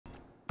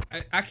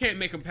I can't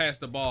make him pass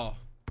the ball.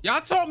 Y'all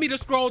told me to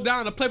scroll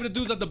down and play with the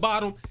dudes at the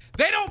bottom.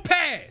 They don't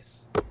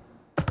pass.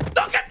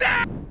 Look at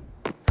that.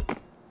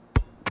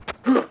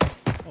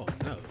 Oh,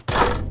 no.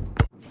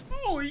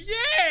 Oh,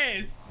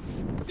 yes.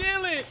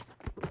 Dylan.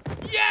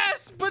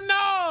 Yes,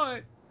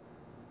 Bernard.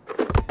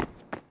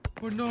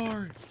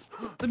 Bernard,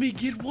 let me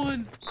get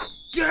one.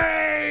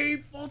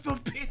 Game for the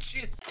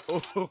bitches.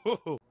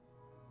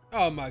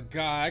 Oh, my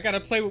God. I got to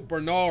play with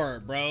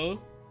Bernard,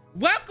 bro.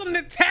 Welcome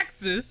to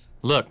Texas.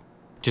 Look,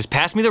 just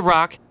pass me the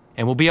rock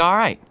and we'll be all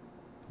right.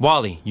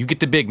 Wally, you get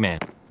the big man.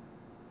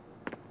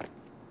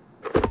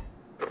 Yo,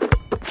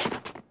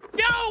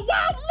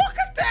 wow, look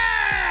at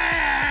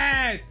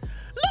that!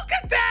 Look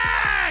at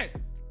that!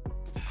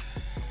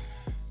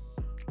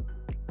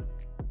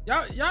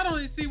 Y'all don't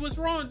even see what's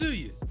wrong, do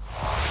you?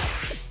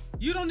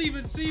 You don't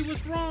even see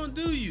what's wrong,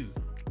 do you?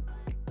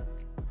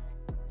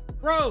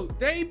 Bro,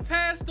 they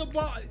passed the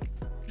ball.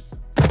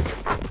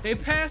 They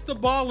passed the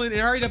ball in and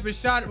hurried up and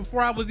shot it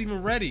before I was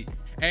even ready.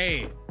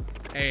 Hey,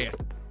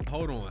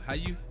 hold on. How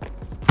you?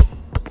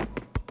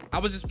 I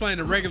was just playing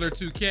a regular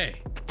 2K.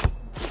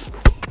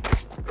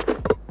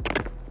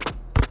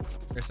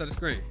 Here, set the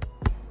screen.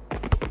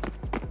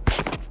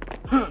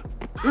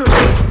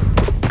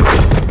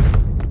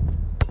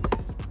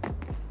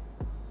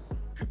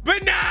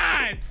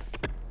 Banads!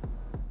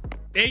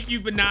 Thank you,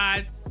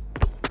 Banads.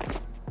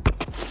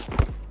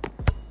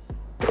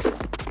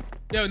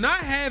 Yo, not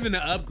having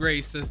an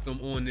upgrade system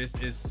on this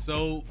is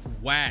so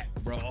whack,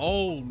 bro.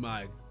 Oh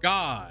my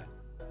God.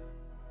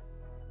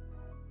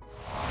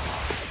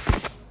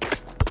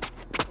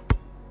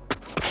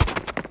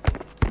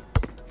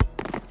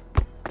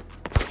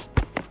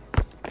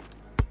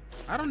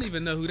 I don't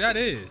even know who that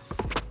is.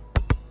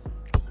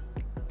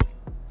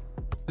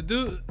 The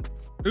dude,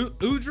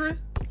 Udra?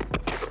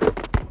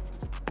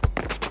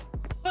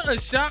 Put a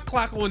shot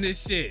clock on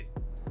this shit.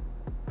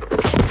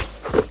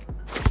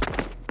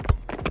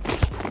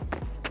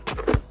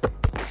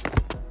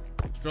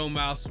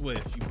 Stromile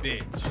Swift, you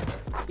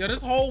bitch. Yo,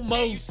 this whole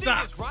mode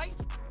sucks. This, right?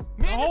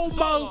 The Man, whole this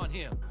is all mode, on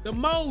him. the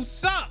mode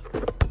sucks.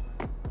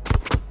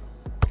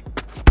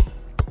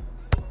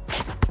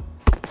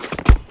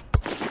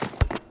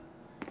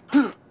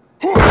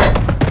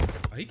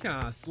 Oh, he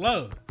kind of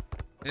slow.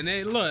 And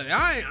then look,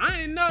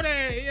 I ain't know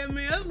that. I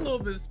mean, that's a little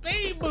bit of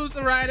speed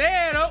booster right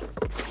there, though.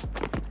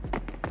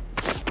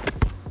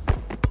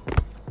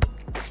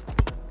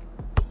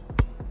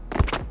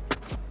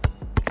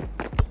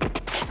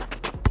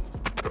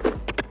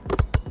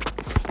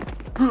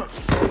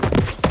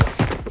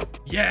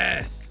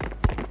 Yes.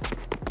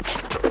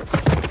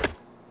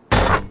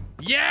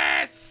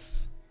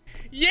 Yes.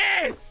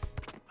 Yes.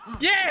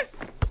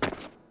 Yes.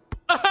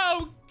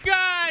 Oh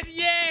God,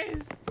 yes.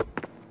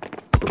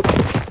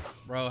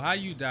 Bro, how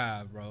you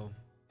die, bro?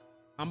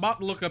 I'm about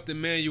to look up the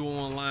manual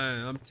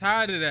online. I'm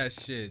tired of that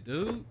shit,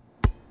 dude.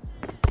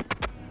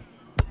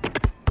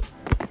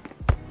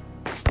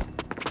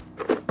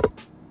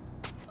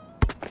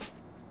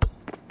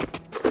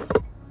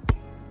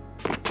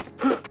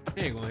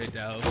 He ain't gonna hit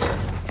that hoe.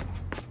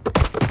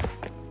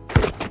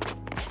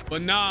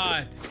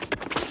 Bernard.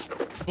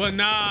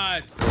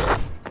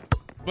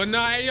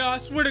 Hey, yo, I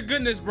swear to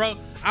goodness, bro.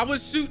 I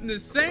was shooting the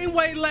same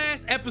way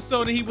last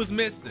episode and he was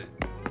missing.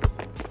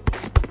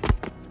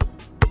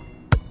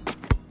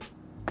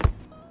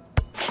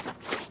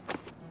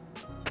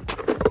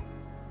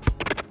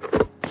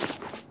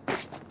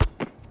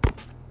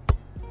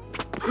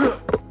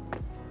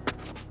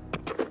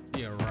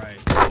 Yeah,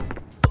 right.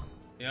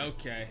 Yeah,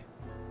 okay.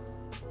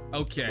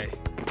 Okay.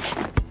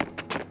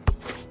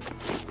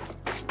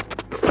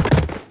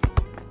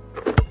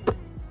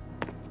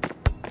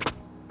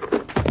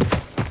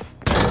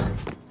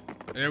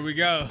 There we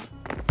go.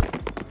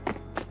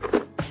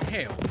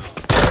 Hell no.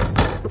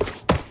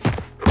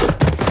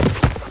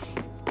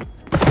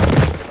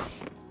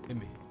 Hit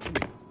me.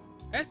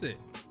 That's it.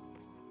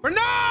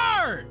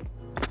 Bernard!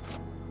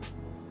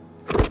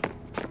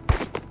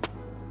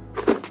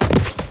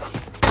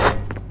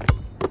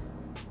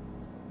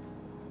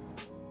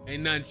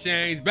 Ain't nothing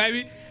changed,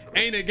 baby.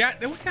 Ain't a got.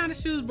 What kind of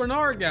shoes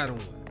Bernard got on?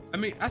 I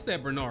mean, I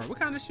said Bernard. What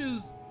kind of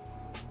shoes?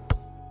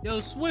 Yo,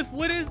 Swift,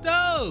 what is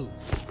those?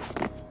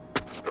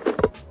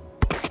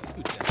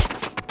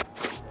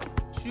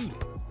 Shoot it.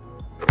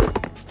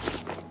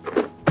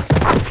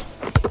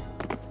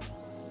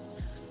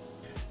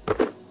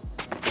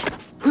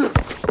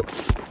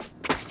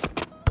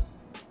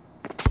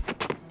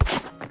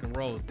 Rock and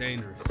roll is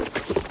dangerous.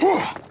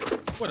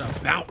 What a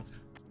bounce.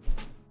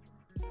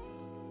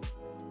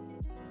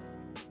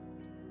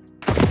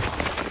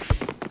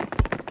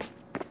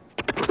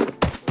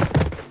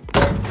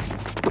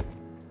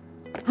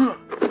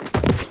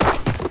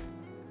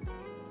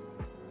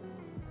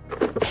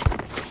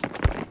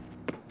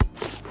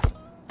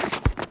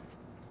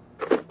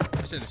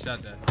 I shouldn't have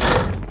shot that.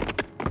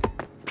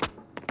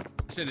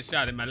 I shouldn't have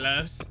shot it, my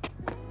loves.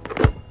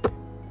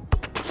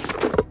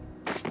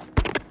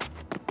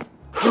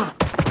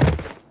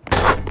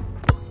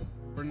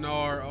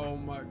 Bernard, oh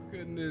my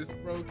goodness,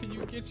 bro. Can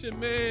you get your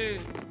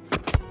man?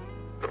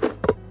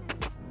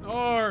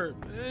 hard,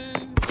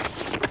 man.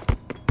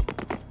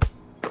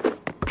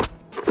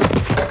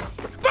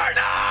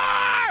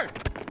 Bernard!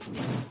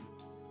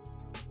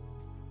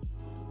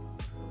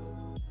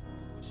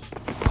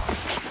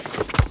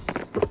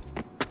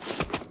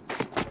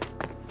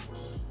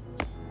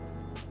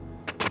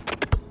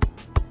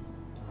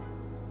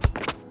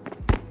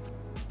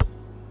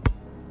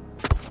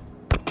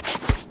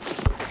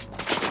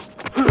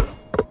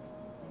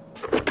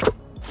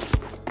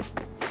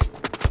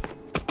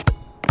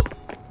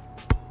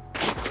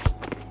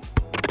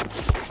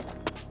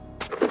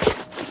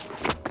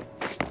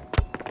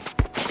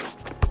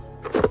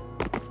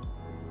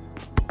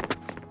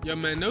 Yo,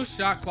 man, no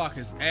shot clock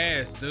is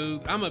ass,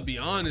 dude. I'ma be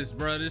honest,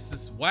 bro. This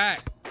is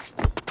whack.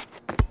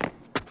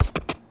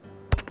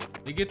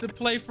 You get to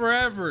play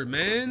forever,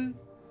 man.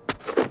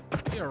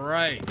 You're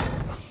right.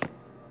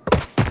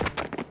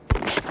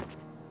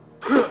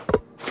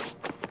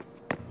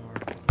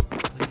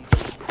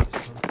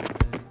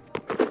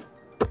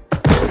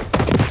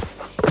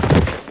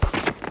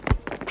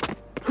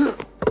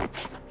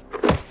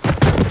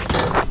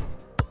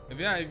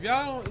 If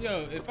y'all don't,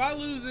 yo, if I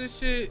lose this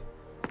shit,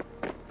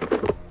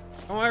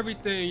 on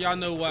everything, y'all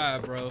know why,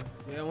 bro.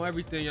 Yeah, on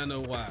everything, y'all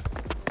know why.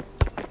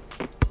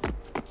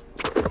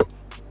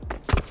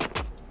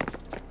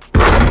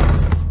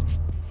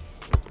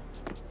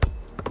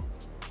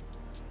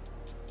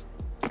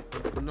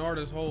 Bernard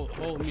is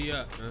hold me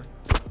up, man.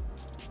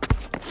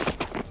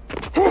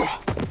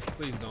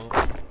 Please don't.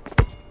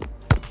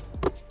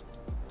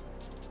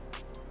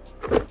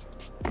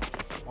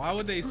 Why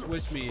would they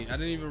switch me? I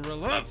didn't even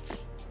realize.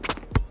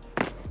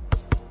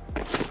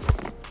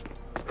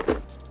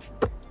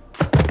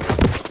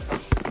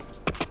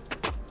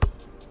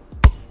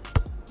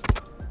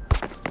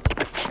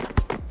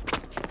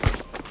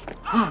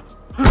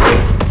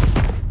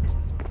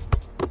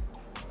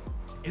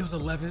 It was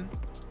 11.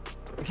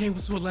 The game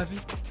was to 11.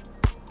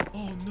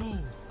 Oh no.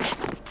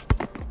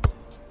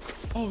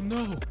 Oh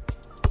no.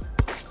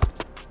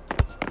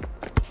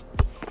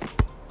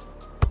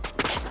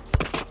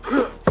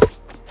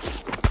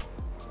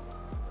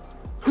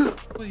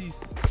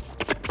 Please.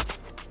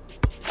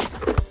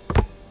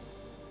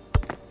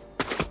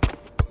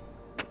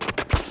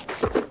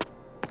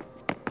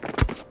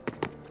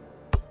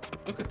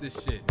 Look at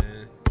this shit,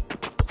 man.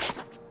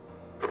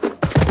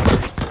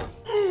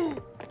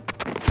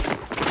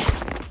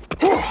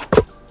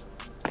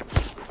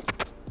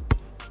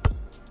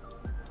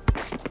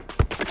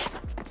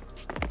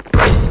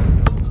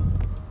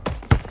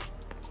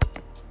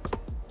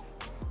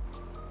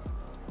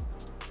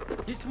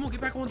 Yeah, come on,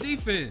 get back on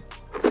defense.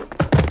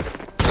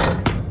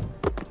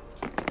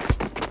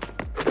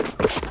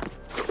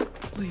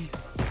 Please.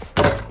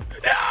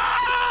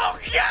 No,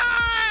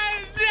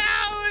 God!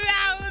 No,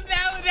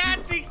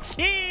 not the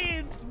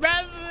kids,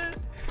 brother.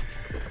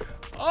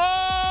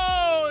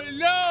 Oh,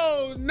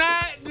 no,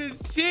 not the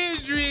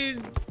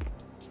children.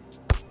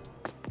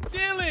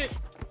 Kill it.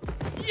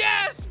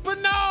 Yes,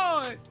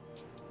 Bernard.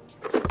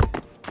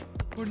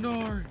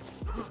 Bernard,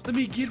 let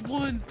me get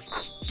one.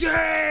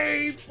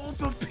 Game on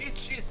the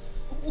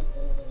pitches.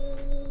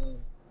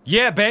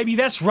 Yeah, baby,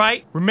 that's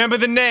right. Remember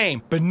the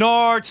name.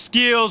 Bernard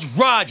Skills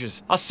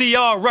Rogers. I'll see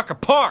y'all at Rucker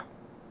Park.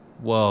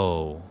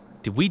 Whoa,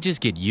 did we just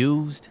get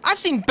used? I've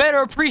seen better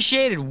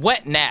appreciated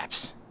wet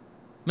naps.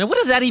 Man, what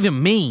does that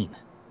even mean?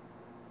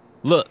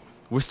 Look,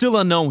 we're still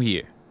unknown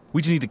here.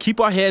 We just need to keep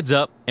our heads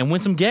up and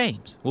win some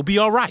games. We'll be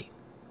all right.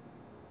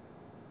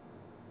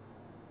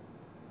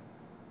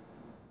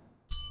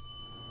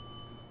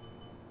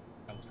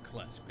 That was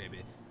clutch,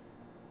 baby.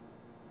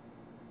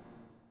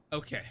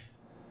 Okay.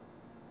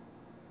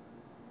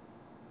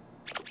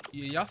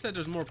 Yeah, y'all said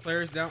there's more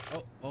players down.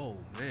 Oh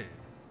man.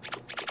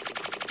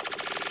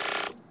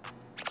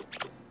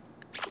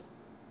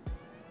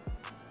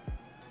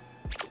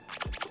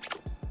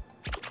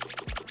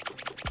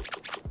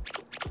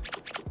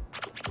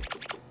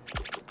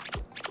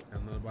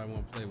 Nobody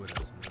want to play with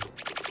us, man.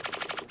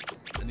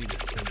 I need a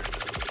center.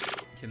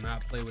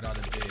 Cannot play without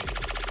a big.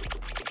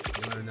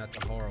 Learn that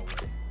the hard way.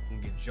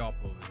 I'm gonna get Jop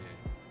over here.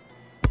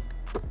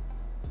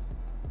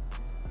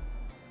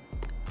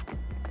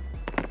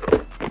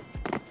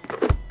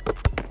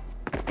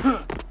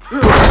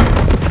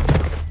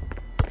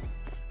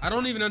 I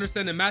don't even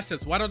understand the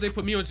matchups. Why don't they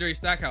put me on Jerry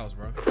Stackhouse,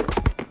 bro?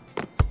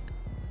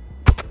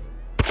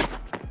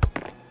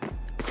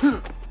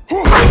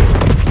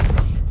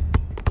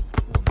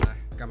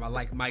 Got my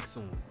like mics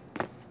on.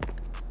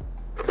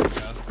 There we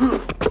go.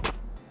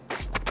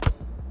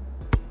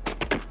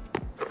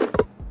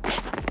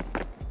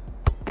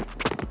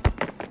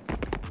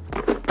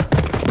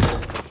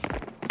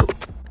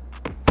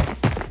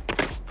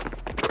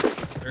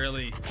 It's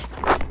early.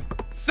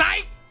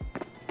 Sight!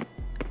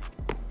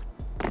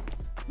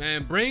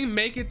 Man,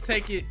 make it,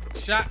 take it,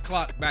 shot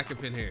clock back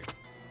up in here.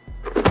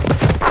 I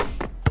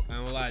ain't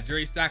gonna lie,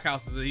 Jerry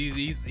Stackhouse is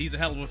he's a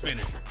hell of a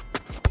finisher.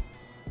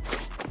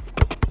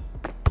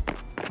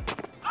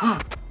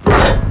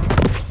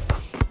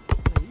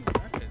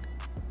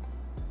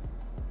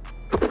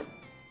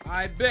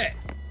 I bet.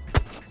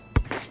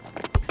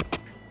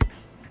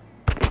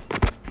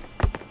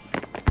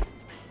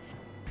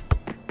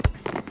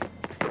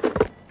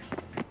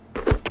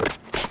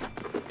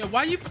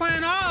 why you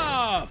playing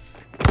off?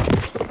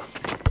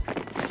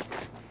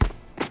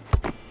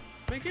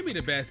 Man, give me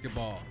the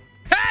basketball.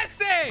 Pass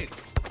it!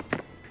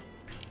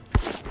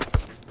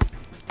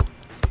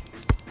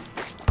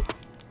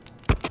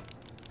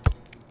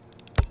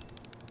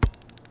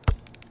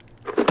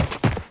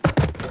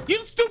 You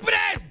stupid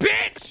ass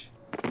bitch!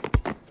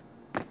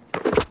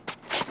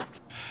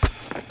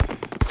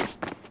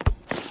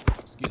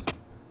 Excuse me.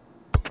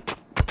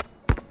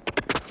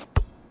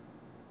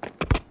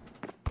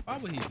 Why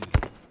would he do that?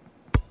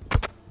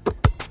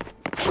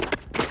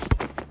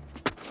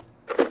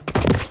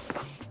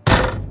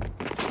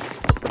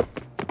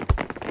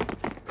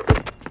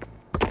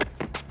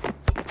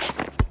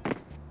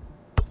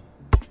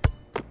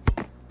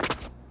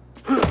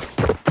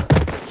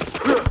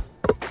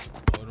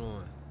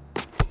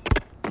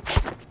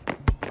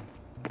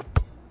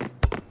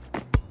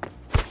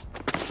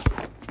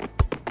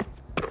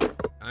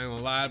 I ain't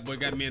gonna lie, boy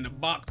got me in the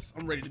box.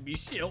 I'm ready to be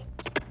shelled.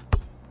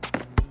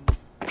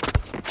 I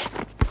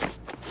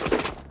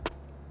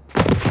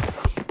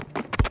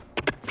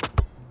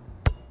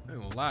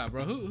ain't gonna lie,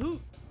 bro.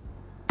 Who?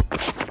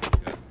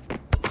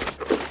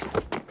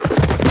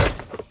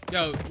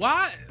 Yo,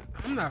 why?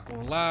 I'm not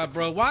gonna lie,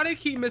 bro. Why they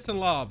keep missing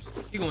lobs?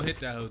 He gonna hit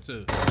that hoe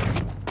too.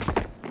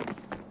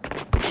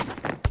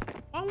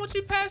 Why won't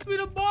you pass me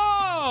the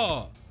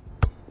ball?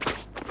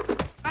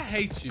 I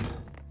hate you.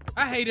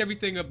 I hate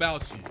everything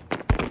about you.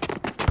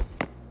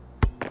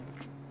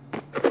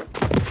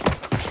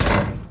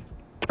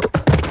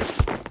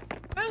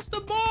 That's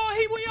the ball.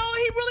 He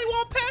really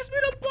won't pass me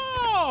the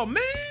ball,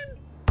 man.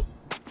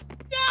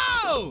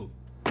 Yo.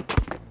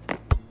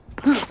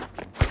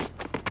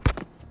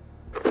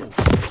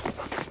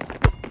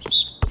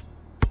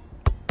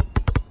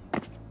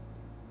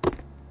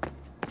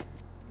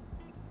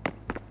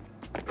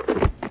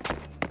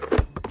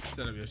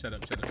 Shut up, yo. Shut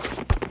up.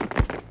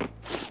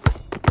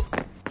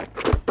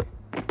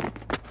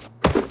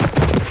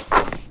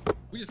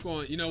 We just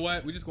going, you know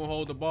what? We just gonna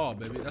hold the ball,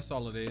 baby. That's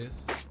all it is.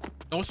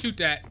 Don't shoot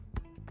that.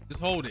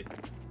 Just hold it.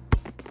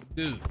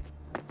 Dude.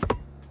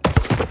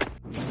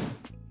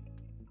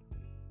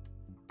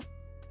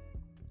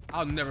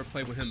 I'll never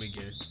play with him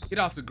again. Get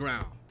off the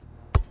ground.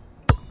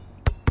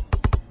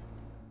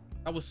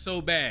 That was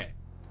so bad.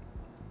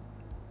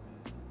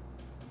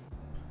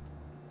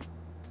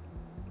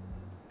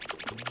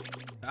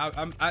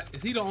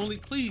 Is he the only?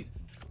 Please.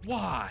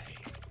 Why?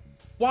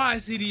 Why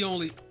is he the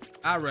only?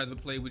 I'd rather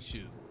play with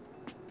you.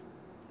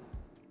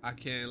 I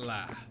can't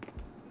lie.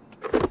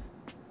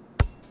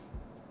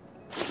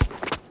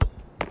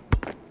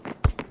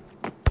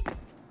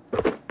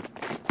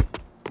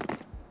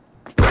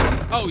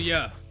 Oh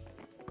yeah.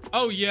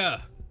 Oh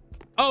yeah.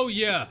 Oh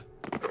yeah.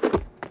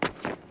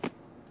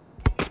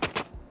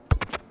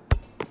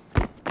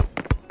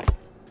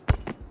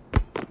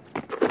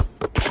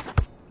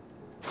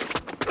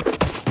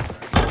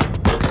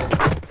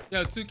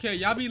 Yo, 2K,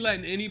 y'all be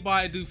letting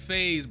anybody do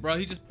phase, bro.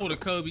 He just pulled a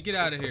Kobe. Get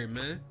out of here,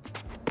 man.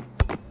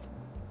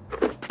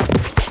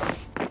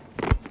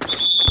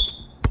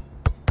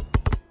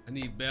 I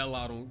need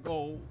bailout on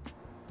goal.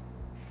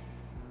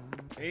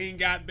 They ain't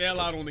got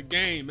bailout on the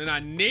game, and I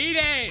need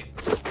it.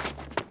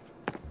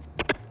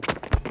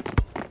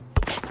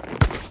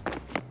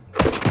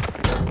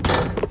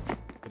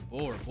 Good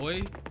board,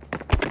 boy.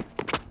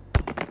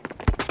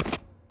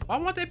 Why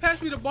won't they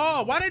pass me the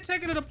ball? Why they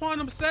taking it upon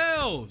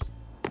themselves?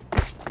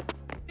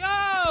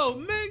 Yo,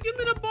 man, give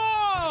me the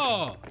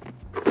ball.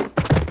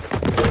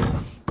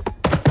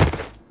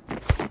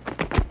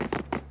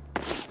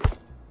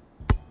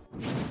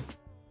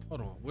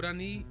 Hold on, what I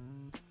need?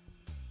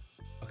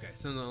 Okay,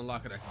 send an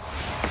unlock it.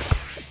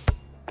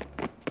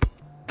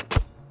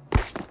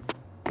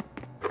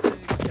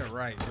 You're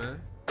right,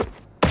 man.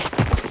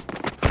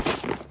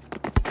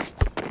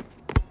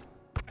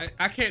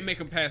 I can't make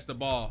him pass the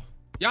ball.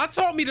 Y'all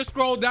taught me to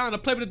scroll down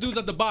and play with the dudes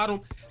at the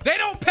bottom. They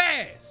don't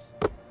pass.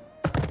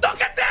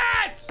 Look at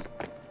that!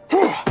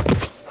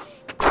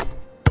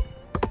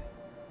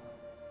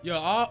 Yo,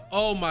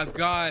 oh my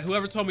God.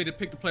 Whoever told me to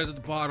pick the players at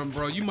the bottom,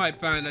 bro, you might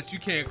find that you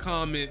can't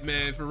comment,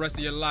 man, for the rest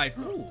of your life.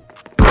 Ooh.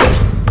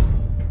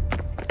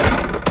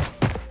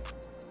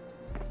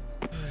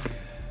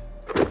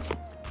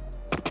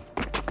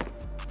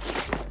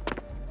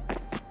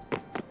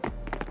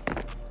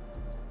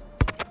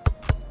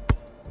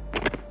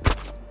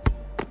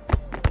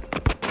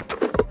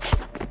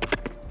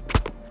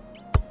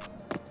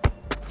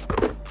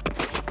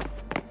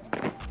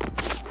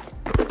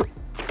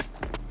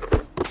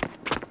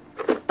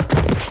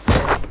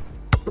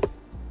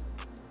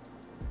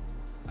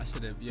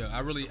 Yo,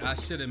 I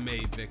should have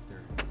made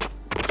Victor.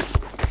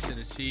 I should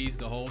have cheesed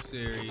the whole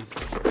series.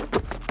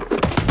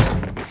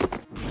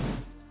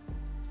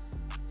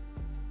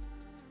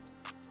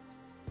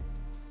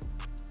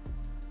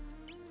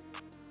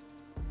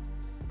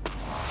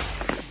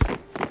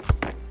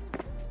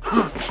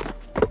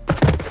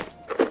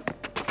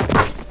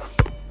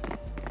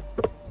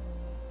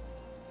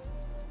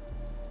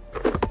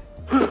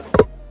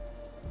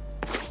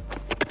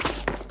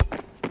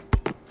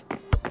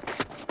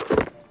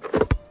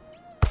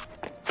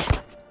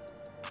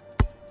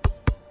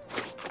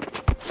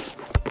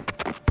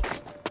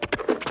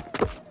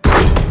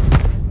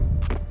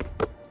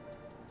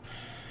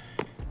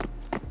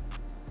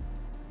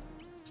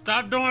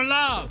 Stop doing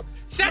love.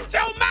 Shut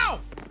your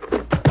mouth.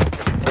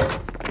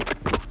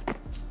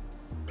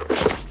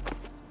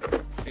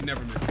 They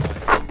never miss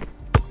twice.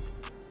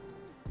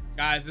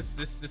 Guys,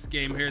 this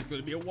game here is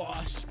going to be a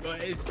wash, but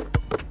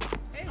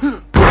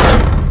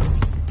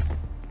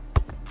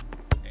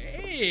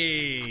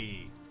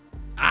hey.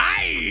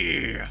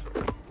 Aye.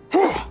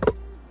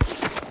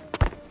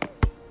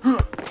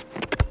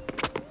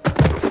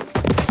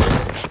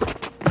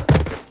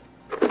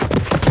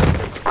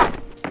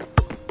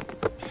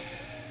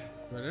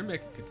 Bro, they're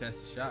making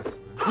contested shots,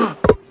 man.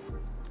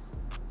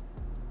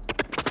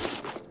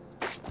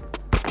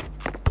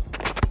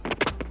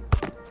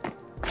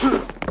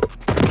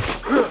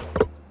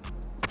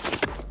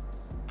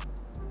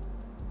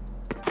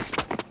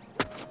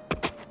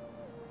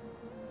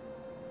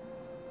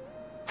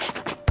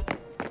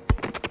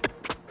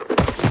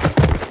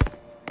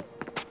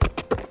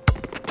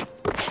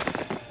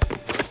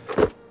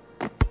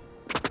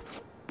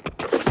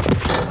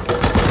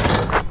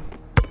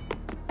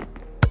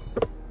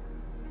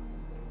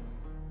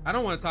 I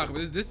don't want to talk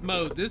about this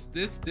mode. This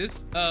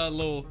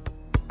little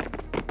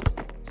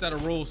set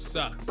of rules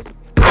sucks.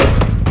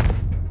 I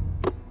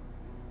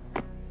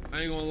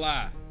ain't gonna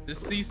lie. This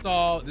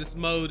seesaw, this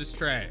mode is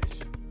trash.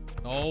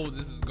 Oh,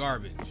 this is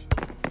garbage.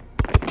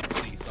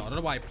 Seesaw.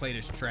 Nobody play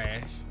this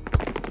trash.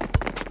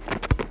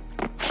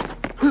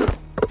 You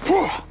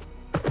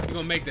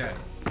gonna make that?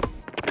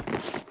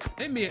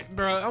 Hit me,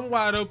 bro. I'm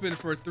wide open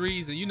for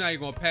threes, and you're not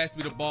even gonna pass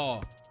me the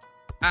ball.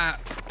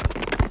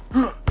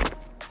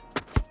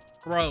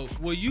 Bro,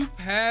 will you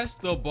pass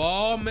the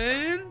ball,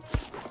 man?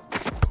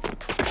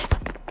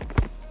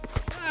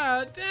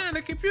 God damn,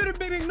 the computer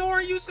been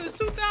ignoring you since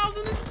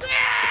 2006!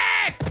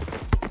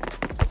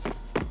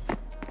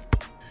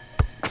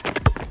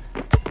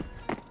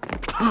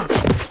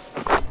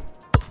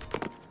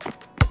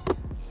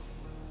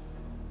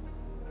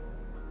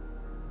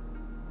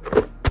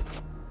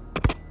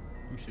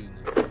 I'm shooting it.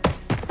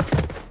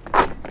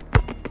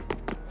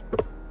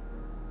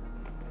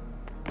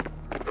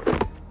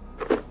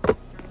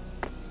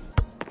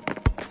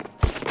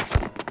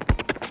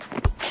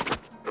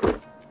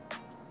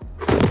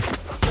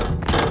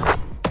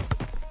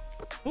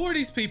 Who are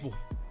these people?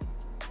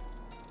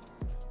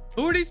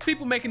 Who are these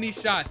people making these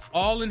shots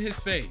all in his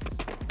face?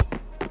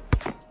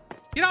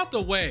 Get out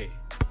the way.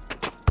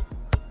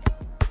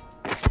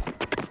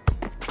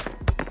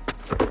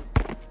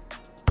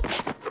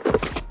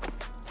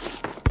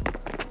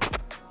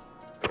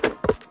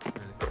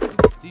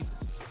 Defense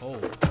is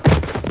cold.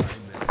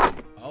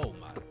 Oh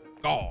my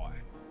God.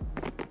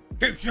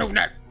 Keep shooting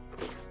it.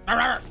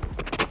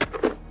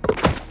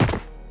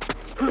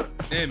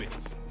 Damn it.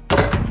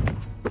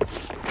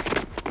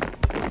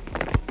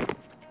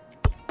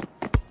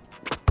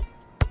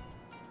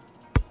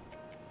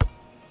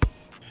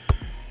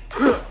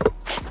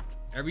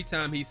 Every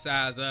time he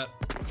size up,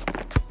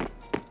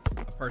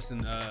 a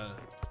person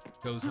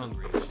goes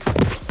hungry and shit.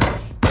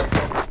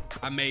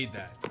 I made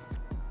that.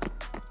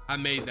 I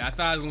thought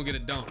I was gonna get a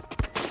dunk.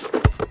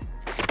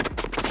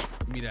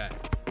 Give me that.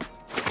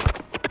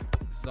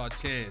 This is our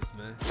chance,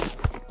 man.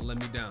 Don't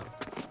let me down.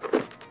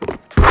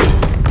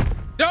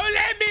 Don't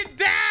let me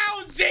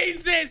down,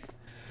 Jesus!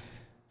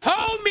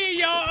 Hold me in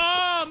your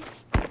arms!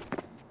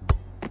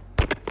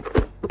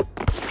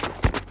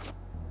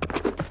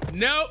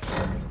 Nope.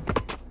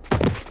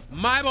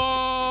 My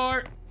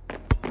board.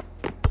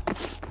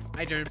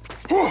 Hi, Germs.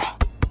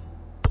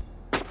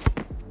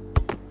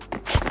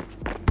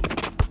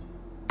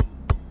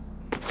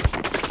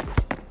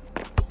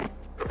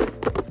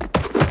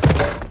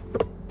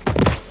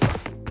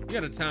 You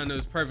gotta time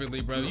those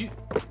perfectly, bro. You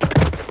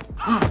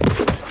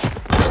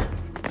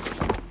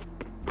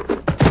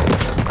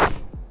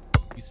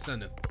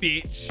son of a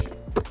bitch.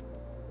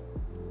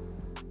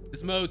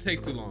 This mode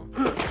takes too long.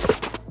 I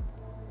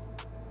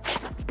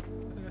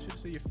think I should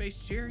see your face,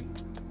 Jerry.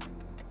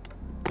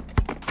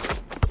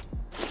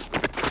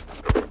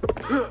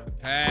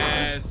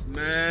 Pass,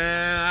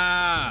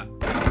 man.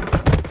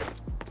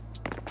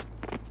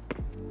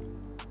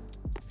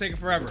 It's taking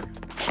forever.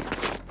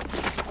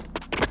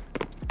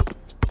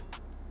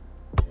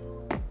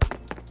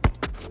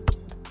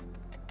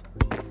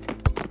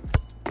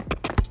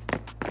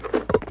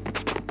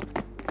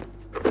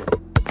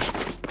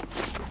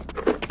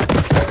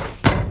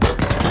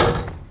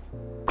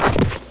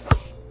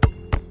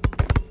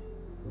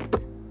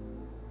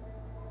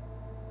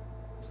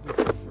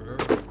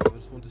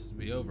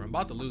 I'm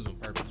about to lose on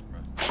purpose,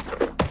 bro.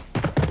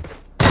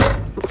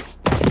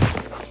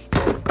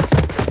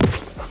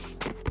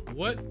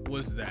 What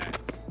was that?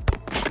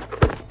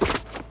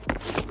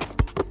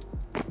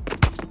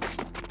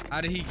 How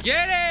did he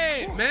get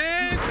it,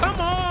 man? Come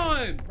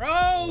on,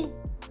 bro.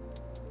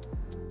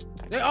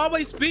 They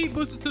always speed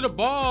boosted to the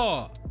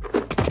ball.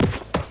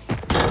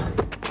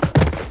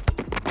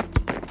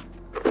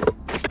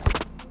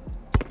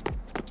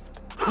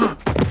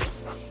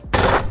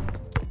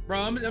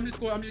 Bro,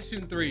 I'm just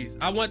shooting threes.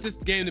 I want this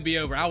game to be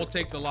over. I will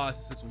take the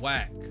loss. This is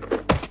whack.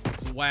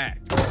 This is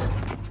whack.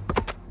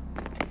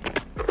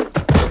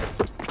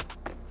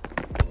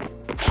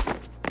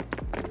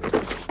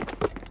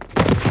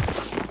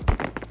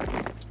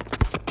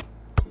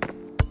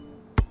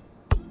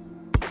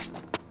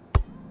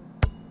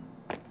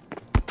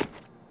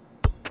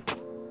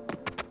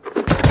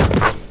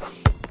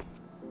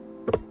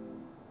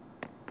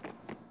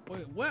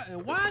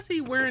 Why is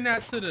he wearing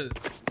that to the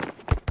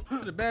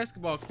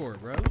basketball court,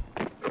 bro?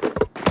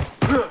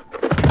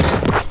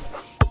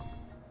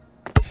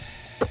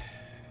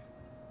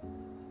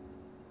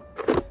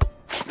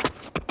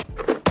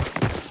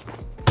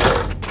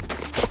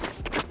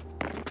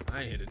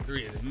 I ain't hit a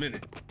 3 in a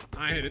minute.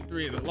 I ain't hit a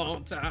 3 in a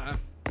long time.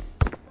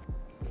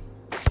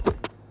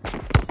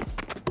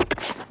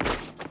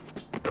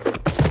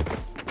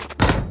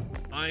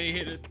 I ain't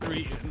hit a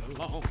 3 in a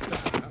long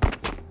time.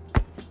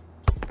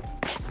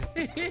 I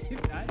ain't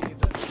hit that in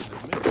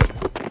a minute.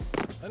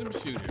 Let him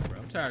shoot it, bro.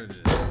 I'm tired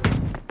of this.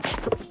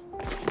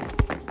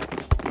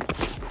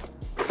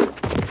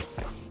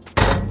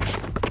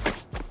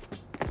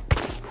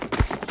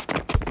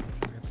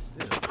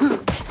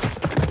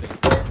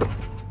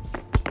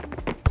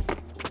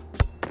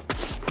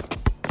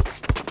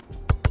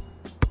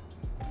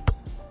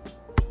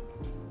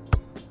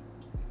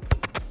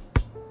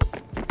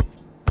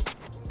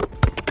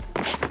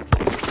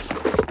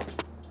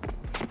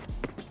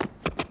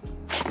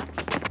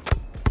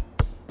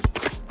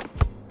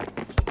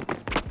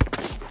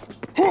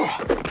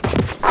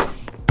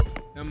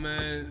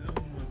 Man,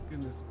 oh my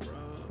goodness, bro.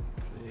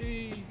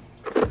 Please,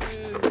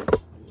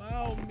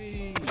 allow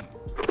me.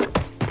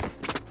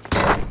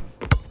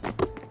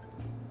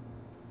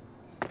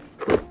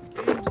 The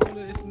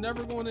game's it's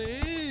never gonna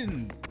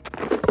end.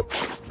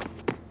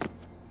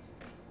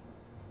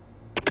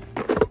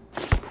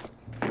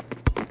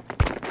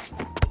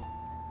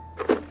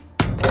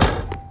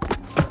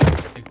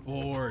 Big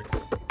boards.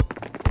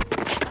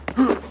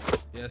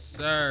 Yes,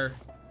 sir.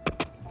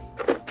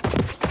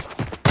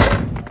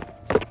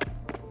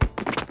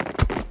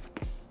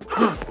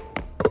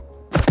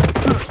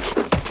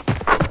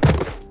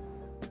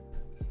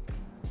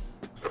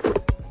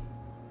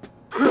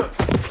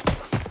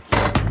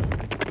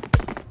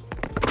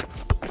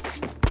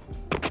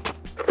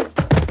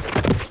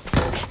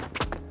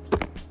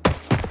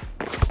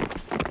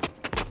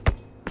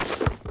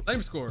 Let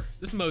him score.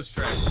 This most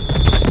trash.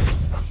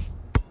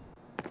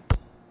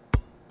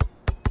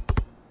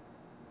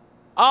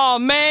 Oh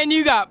man,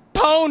 you got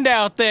pwned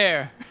out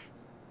there.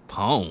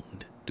 Pwned?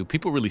 Do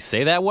people really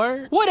say that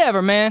word?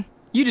 Whatever, man.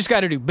 You just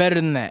gotta do better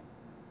than that.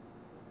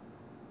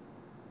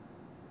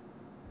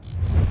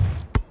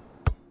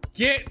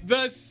 Get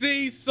the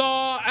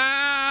seesaw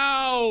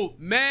out,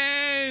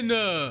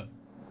 man.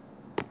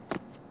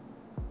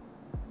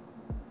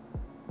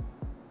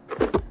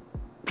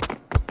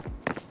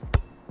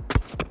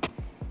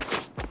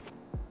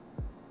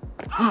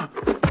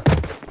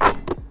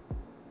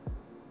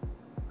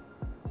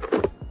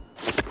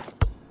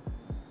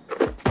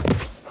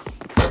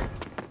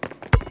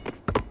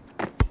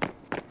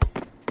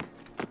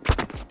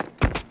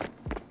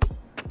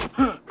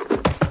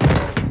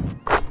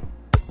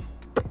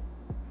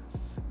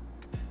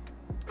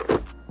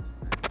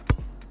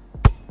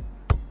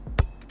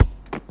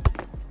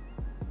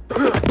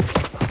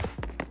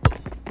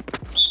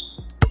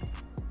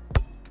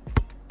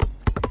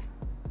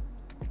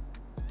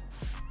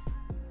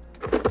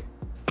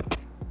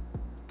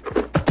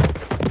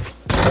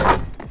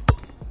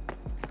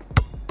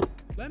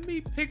 Let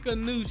me pick a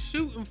new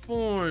shooting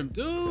form,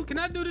 dude. Can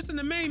I do this in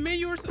the main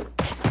menu or something?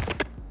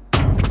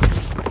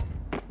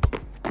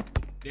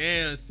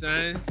 Damn,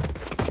 son.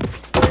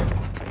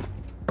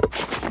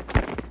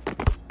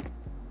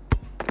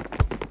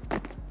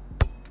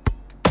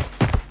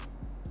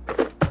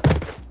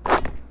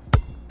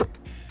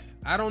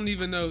 I don't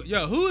even know.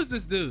 Yo, who is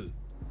this dude?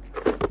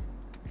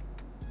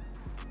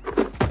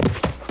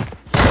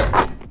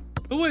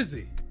 Who is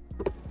he?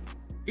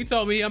 He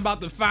told me I'm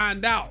about to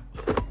find out.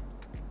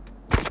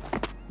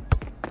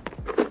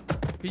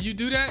 Can you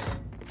do that?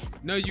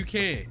 No, you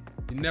can't.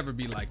 You never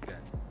be like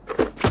that.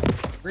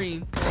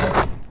 Green.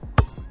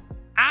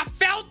 I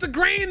felt the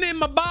green in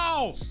my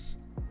balls.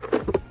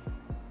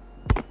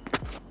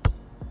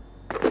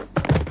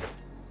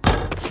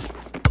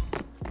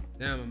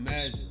 Damn,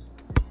 imagine.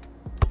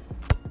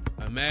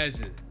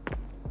 Imagine.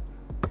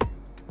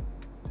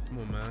 Come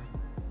on, man.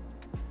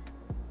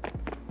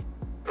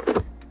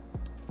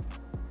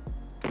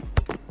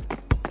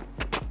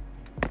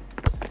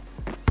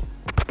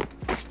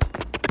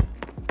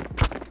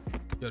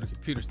 Yo, the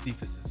computer's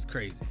defense is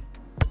crazy.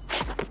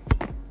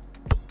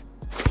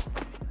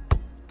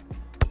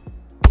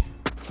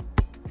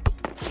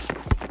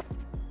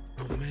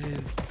 Oh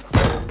man.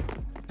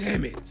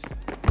 Damn it.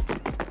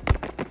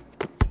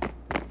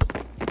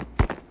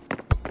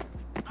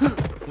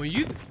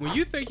 When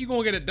you think you're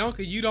gonna get a dunk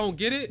and you don't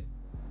get it,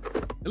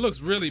 it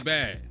looks really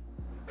bad.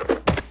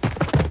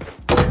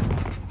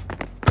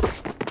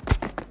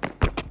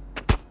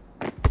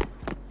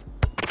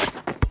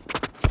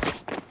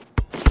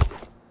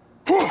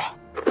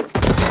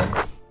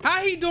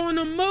 How he doing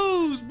the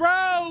moves,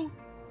 bro?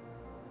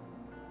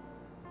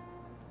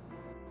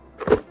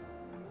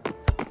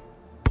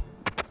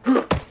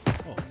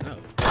 Oh no.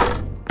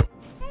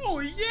 Oh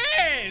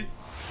yes!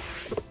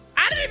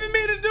 I didn't even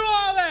mean to do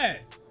all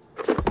that.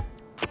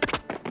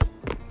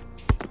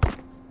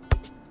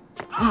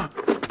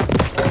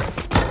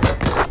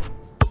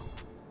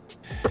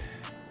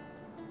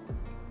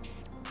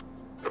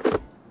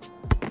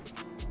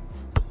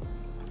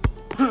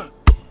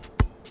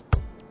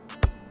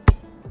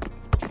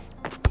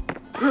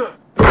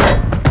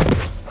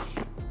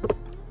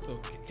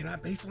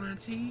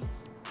 Baseline cheese?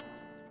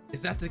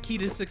 Is that the key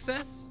to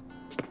success?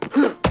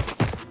 Come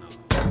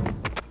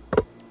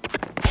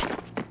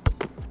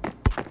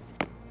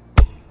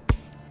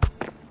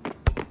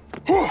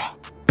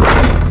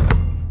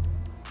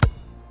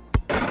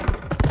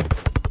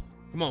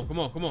on, come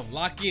on, come on.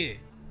 Lock in.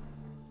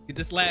 Get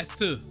this last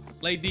two.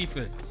 Play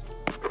defense.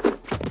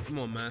 Come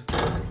on, man.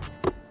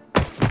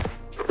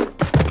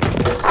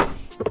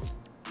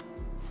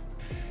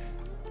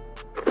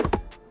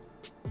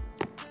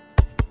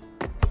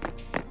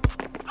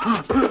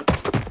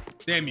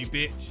 Damn you,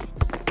 bitch.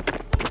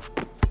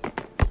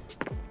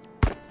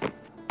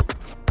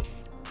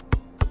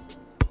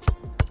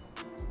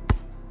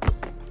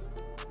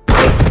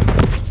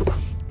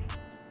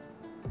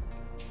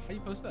 How you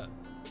post up?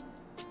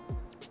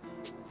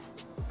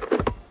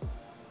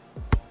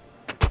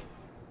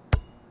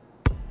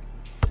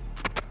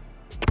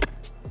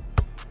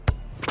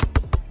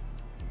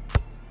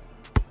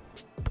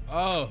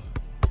 Oh.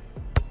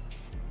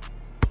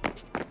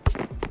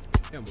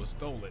 They almost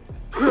stole it.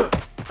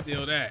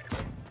 Steal that.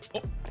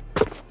 Oh.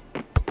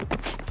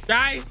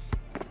 Guys,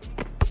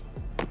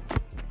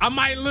 I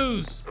might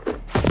lose.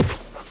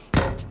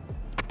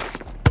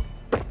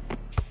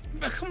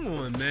 Come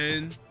on,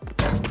 man.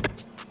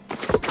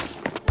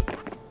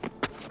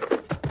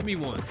 Give me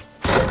one.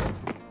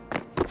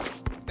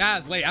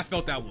 Guys, late. I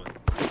felt that one.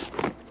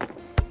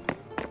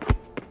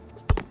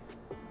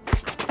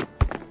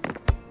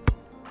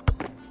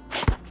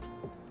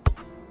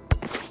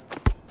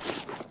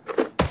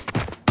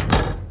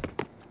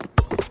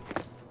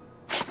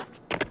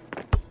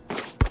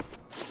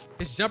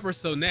 His jumper's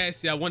so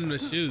nasty, I want him to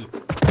shoot.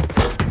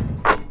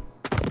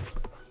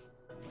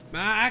 Man,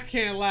 I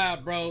can't lie,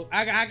 bro.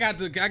 I got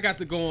to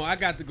go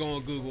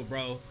on Google,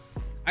 bro.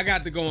 I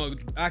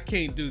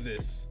can't do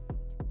this.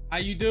 How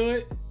you do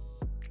it?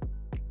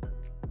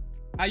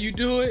 How you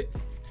do it?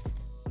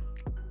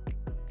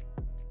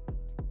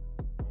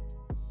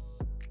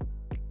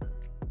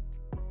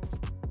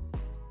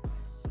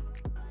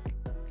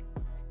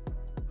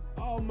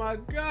 Oh my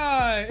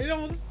God, it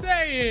don't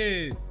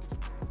say it.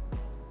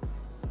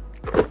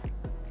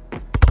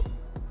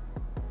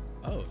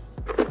 Oh,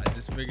 I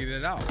just figured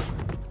it out.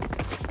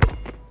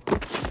 All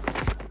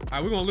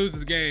right, we're gonna lose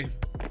this game.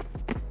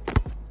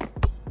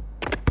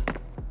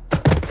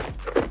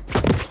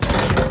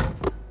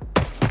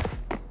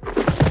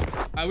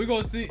 All right, we're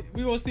gonna see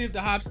if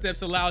the hop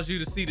steps allows you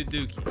to see the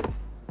dookie.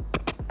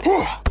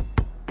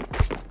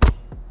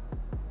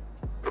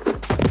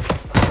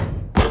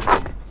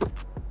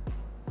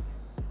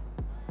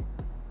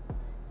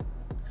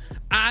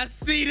 I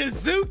see the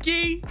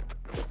Zuki.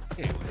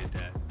 Can't gonna hit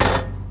that.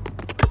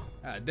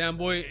 God damn,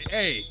 boy.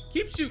 Hey,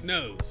 keep shooting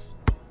those.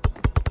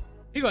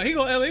 He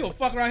gonna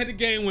fuck around and hit the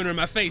game winner in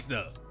my face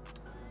though.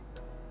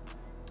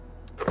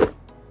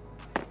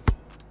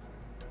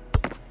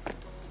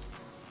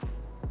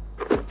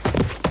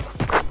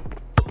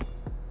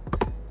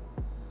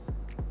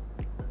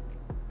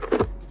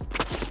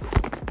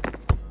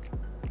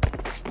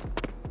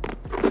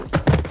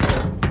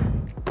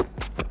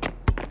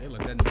 They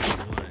let that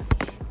nigga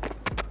lunge.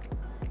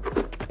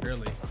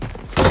 Really?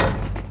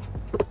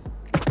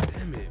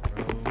 Damn it,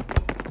 bro.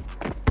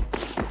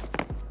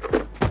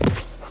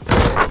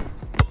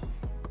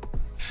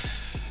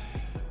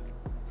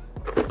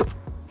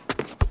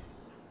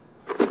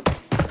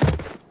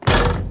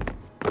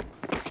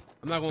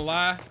 I'm not gonna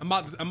lie. I'm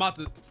about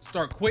to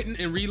start quitting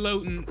and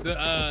reloading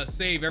the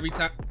save every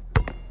time.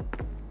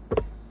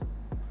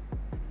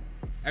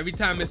 Every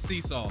time it's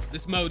seesaw.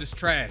 This mode is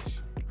trash.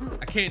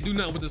 I can't do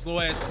nothing with this low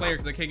ass player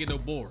because I can't get no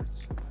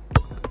boards.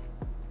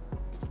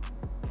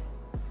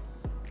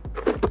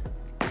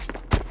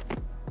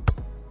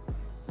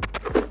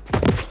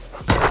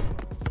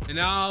 And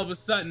now all of a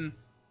sudden,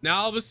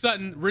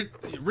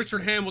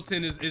 Richard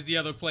Hamilton is the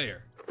other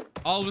player.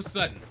 All of a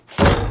sudden.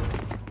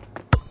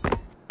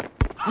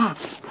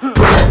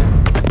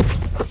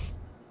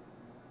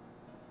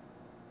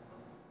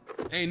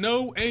 Ain't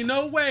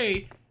no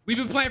way. We've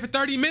been playing for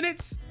 30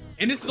 minutes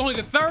and this is only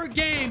the third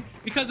game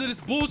because of this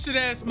bullshit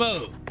ass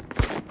mode.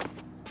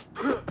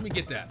 Let me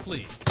get that,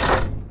 please.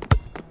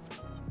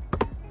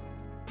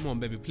 Come on,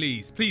 baby,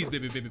 please. Please,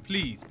 baby,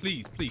 please,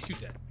 please, please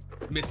shoot that.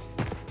 Miss it.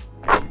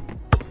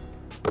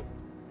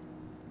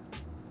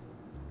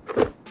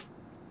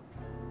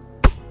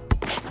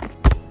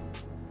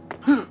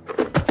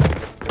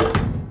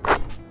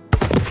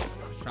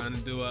 Trying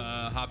to do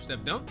a hop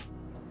step dunk,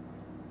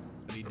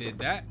 but he did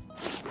that.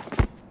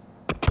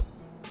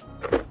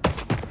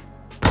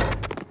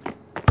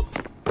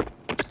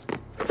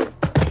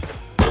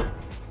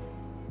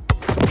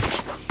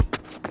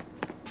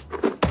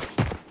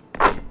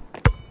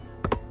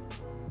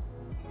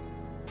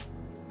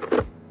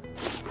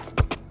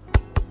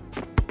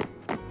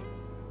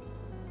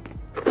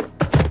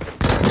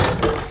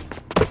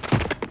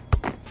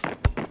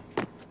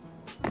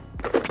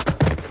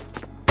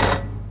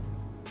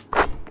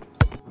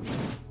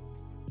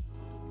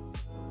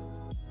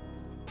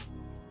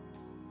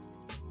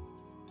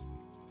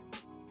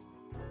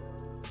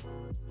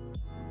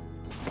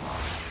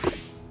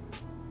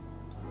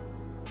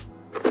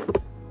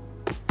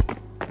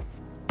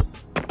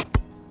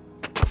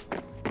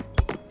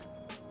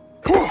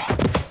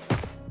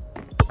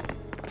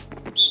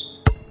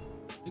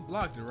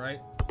 right?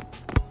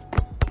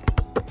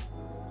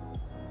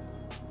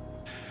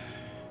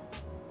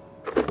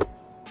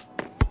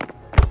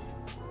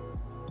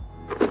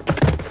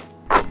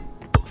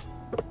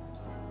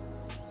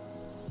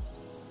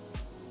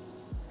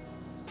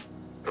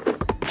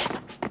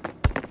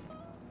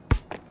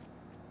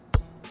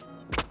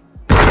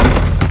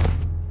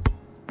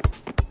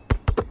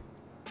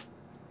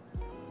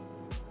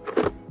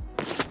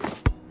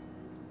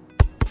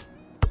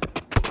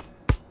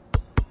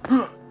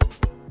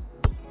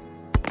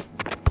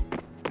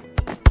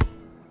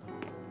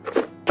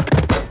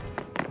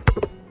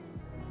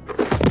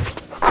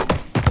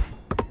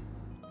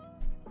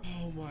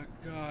 Oh my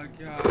God,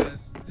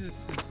 guys,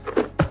 this is.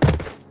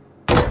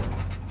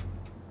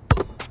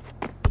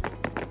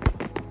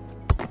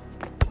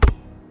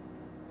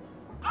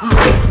 I'm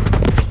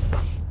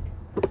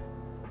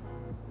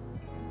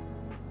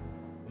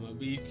gonna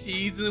be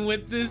cheesing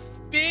with the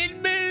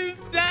spin move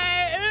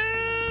side.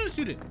 Ooh,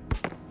 shoot it.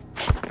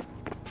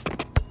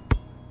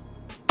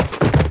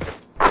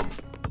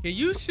 Can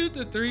you shoot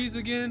the threes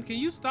again? Can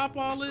you stop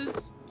all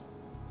this?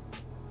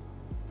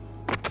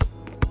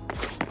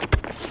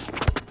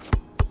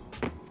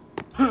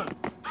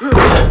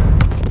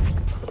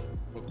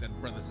 Broke that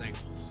brother's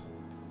ankles.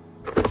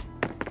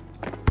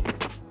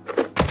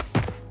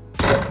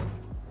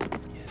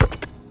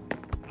 Yes.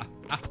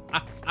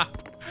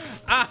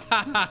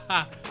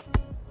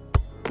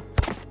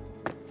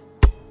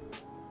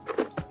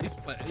 He's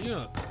playing, you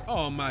know.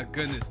 Oh my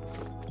goodness.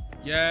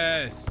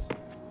 Yes.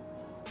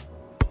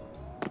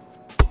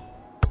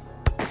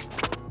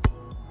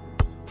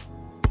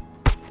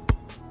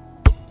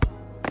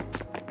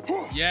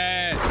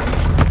 Yes.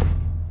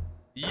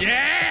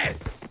 Yes.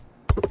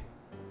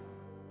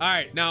 All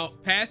right, now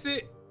pass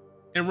it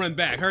and run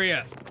back. Hurry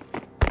up.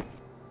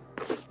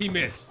 He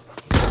missed.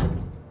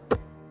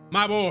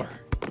 My boy.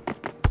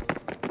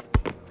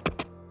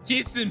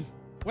 Kiss him.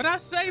 What'd I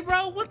say,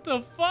 bro? What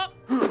the fuck?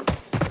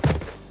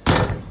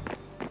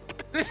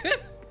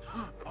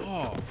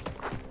 Oh.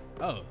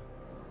 Oh.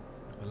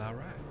 Well, all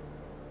right.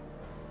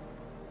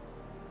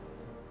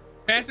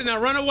 Pass it now.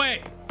 Run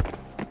away.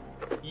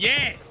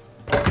 Yes.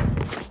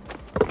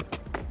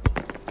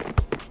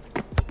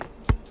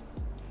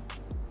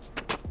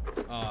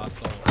 Oh, I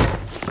saw it.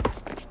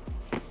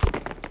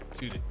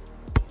 Shoot it.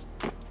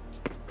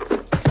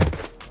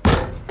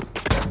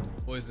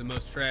 Boy's the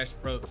most trash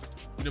pro.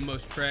 You're the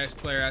most trash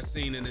player I've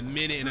seen in a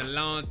minute, in a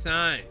long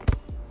time.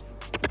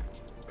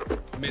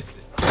 Missed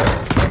it.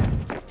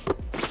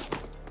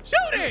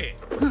 Shoot it!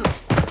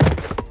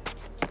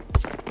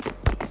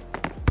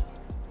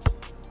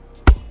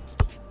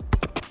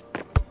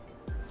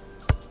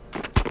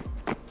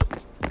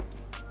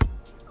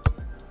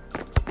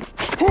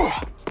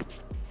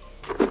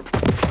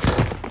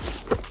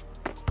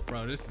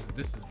 Bro, this is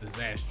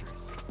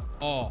disastrous.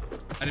 Oh,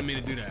 I didn't mean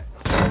to do that.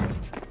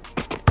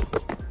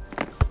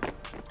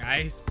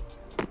 Guys.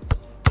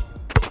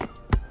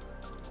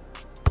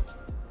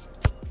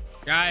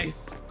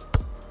 Guys.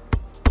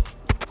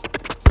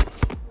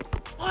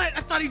 What?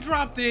 I thought he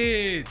dropped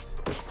it.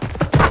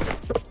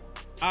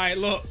 All right,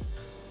 look.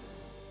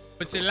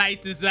 Put your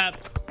lighters up.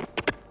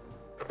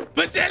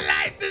 Put your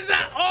lighters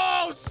up.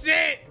 Oh,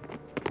 shit.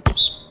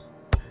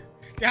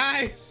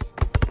 Guys.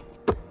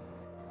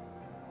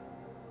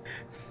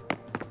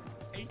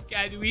 I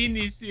can't win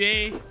this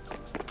way.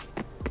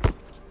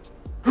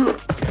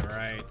 Yeah,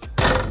 right.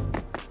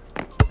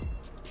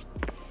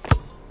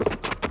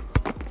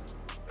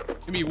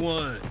 Give me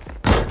one.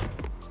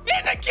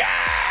 In the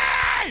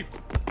game!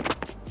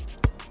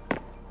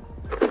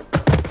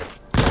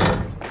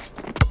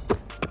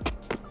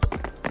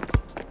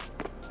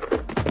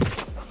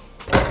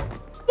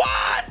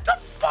 What the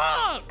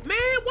fuck,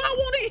 man? Why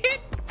won't he hit?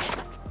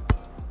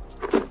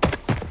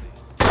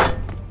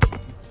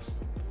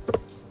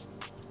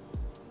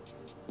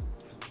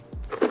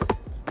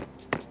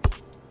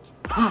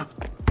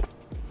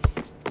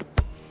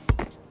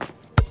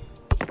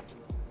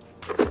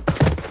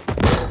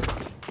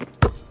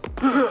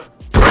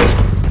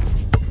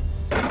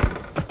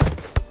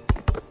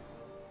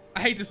 I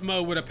hate this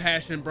mode with a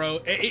passion, bro.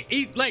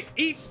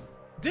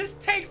 This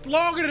takes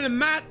longer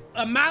than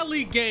a my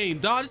league game,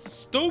 dog. This is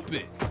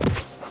stupid.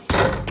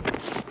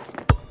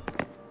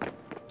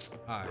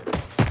 All right.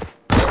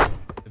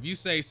 If you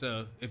say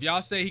so. If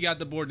y'all say he got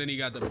the board, then he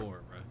got the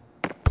board, bro.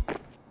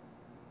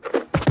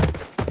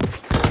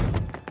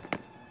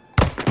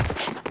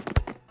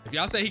 If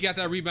y'all say he got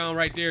that rebound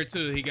right there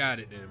too, he got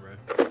it then, bro.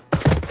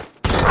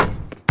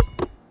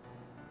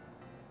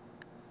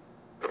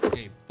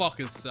 Game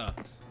fucking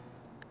sucks.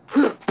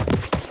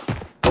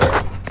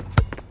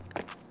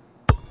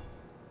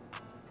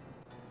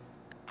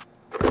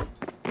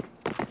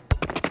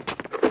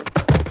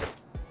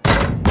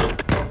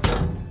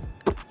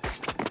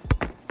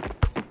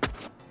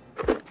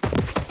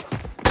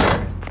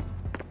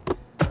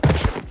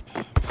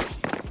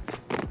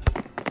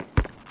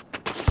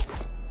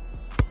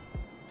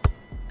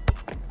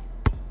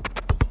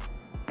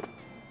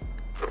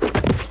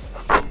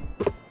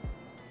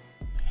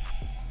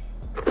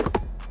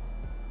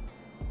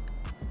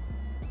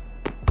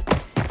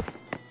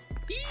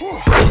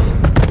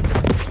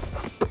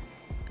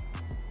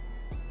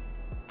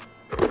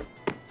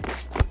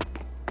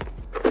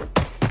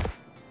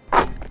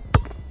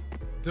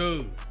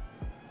 Dude.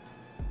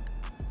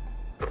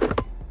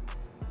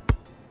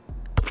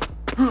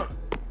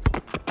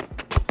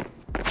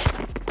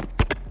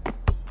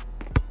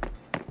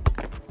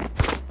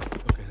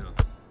 Okay,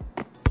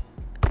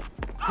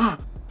 huh?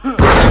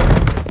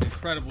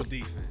 Incredible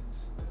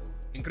defense.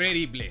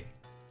 Incredible.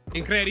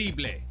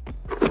 Incredible.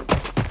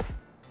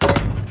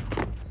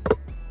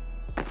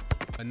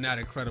 But not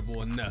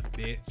incredible enough,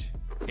 bitch.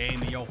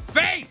 Game in your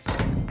face!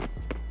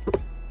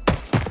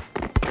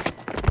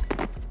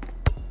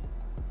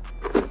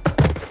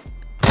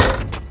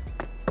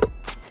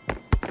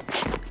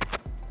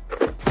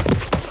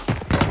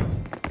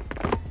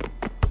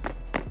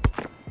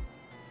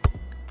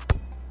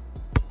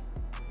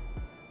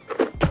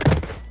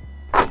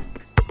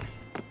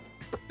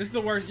 This is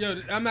the worst.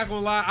 Yo, I'm not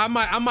gonna lie. I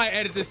might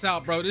edit this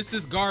out, bro. This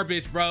is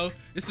garbage, bro.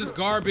 This is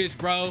garbage,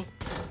 bro.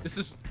 This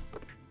is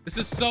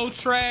so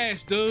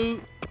trash,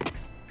 dude.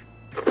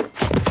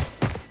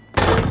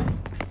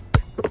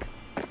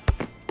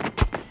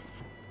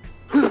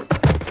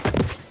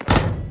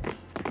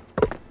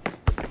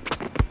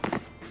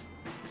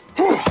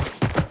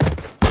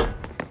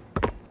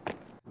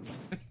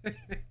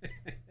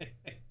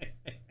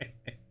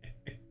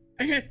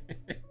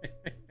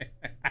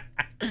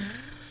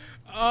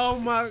 Oh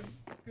my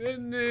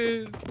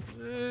goodness,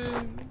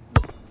 man.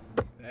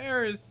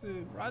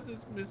 Embarrassing, bro. I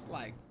just missed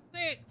like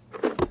 6.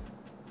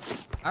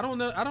 I don't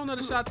know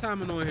the shot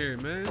timing on here,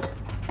 man.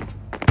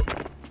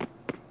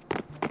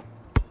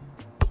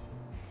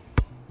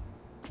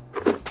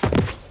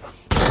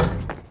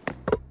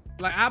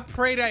 Like, I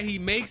pray that he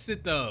makes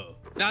it though.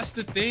 That's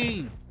the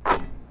thing.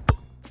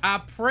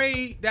 I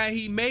pray that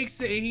he makes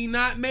it and he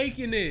not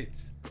making it.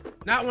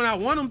 Not when I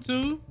want him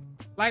to.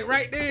 Like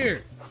right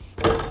there.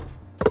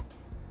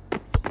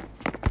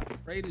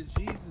 Pray to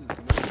Jesus, man.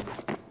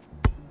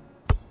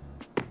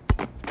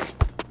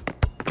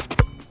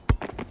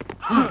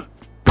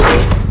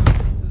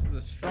 This is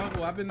a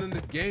struggle. I've been in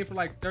this game for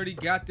like 30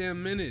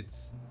 goddamn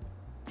minutes.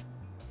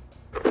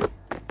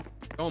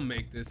 Don't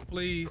make this,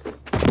 please.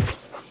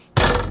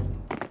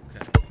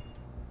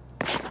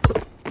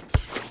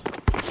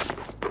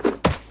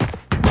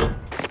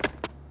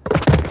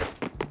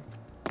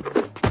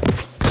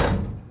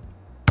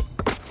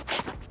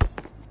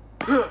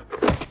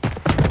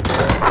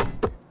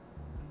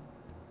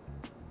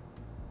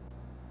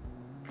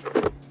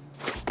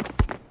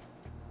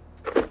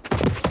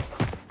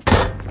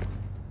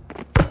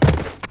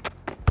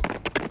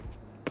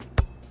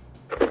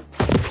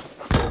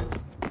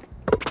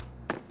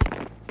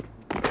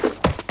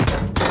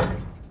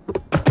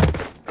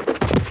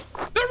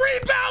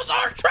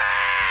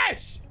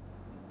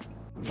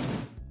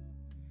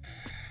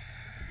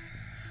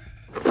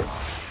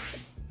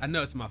 I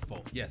know it's my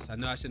fault. Yes, I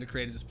know I shouldn't have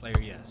created this player.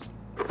 Yes.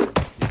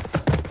 Yes.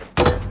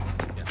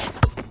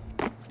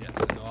 Yes,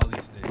 I know all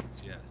these things.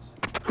 Yes.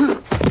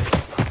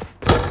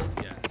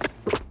 Yes.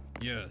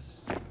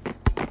 Yes.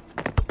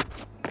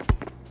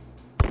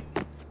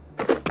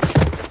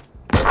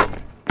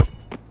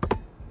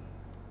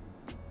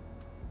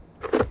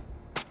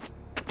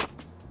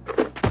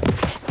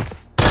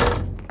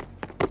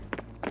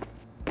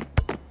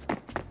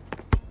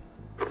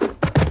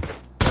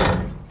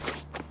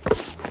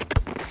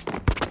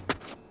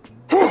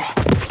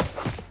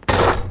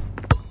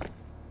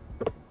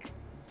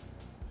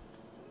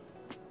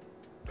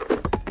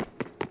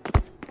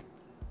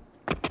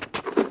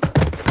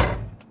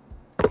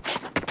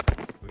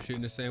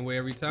 Shooting the same way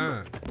every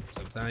time.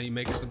 Sometimes he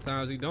make it,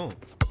 sometimes he don't.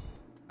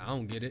 I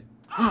don't get it.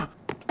 I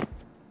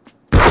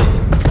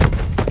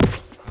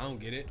don't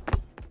get it.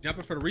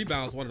 Jumping for the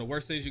rebound is one of the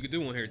worst things you could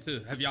do on here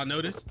too. Have y'all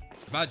noticed?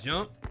 If I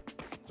jump,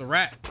 it's a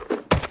wrap.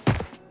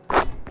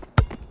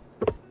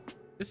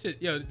 This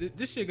shit, yo,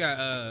 this shit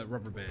got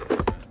rubber bands.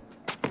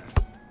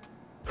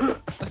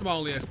 That's my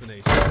only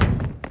explanation.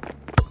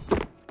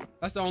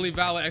 That's the only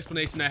valid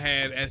explanation I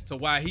have as to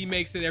why he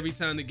makes it every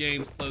time the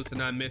game's close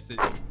and I miss it.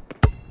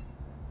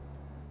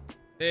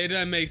 It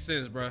doesn't make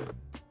sense, bro.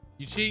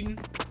 You cheating?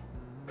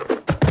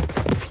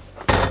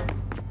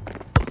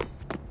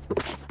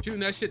 Shooting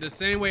that shit the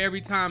same way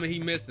every time and he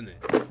missing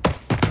it.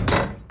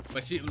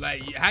 But shit,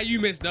 like, how you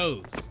miss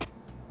those?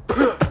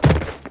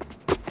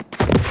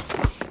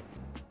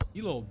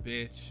 You little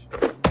bitch.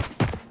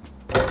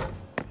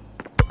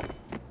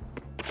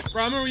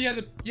 Bro, I remember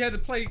you had to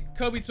play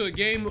Kobe to a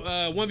game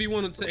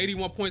 1v1 to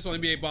 81 points on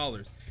NBA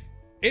Ballers.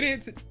 It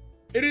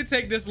didn't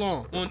take this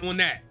long on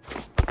that.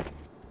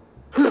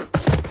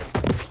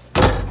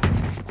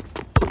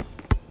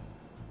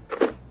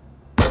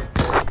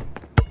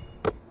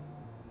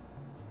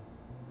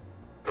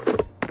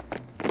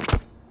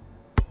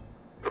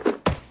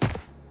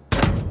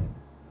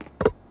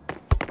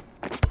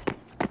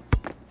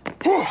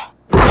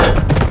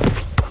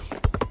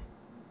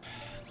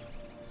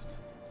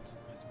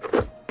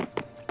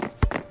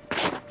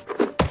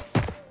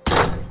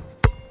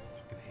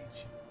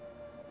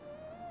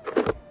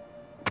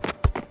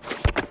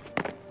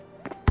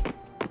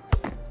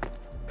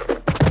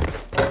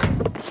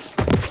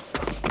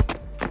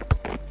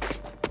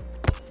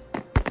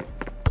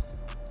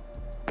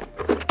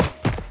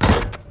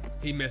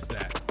 He missed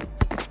that.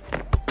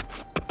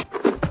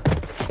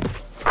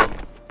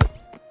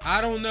 I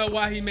don't know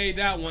why he made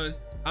that one.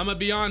 I'm gonna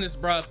be honest,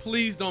 bro.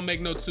 Please don't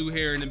make no 2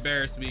 here and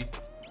embarrass me.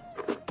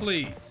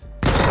 Please.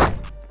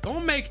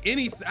 Don't make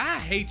anything. I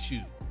hate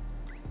you.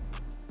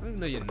 I don't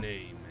know your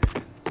name, man.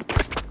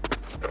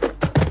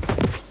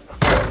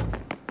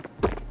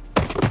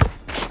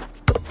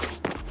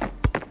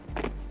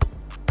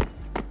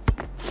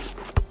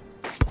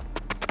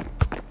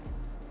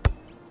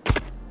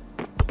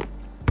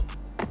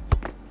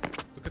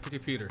 Look at the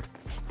computer.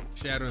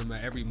 Shadowing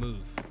my every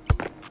move.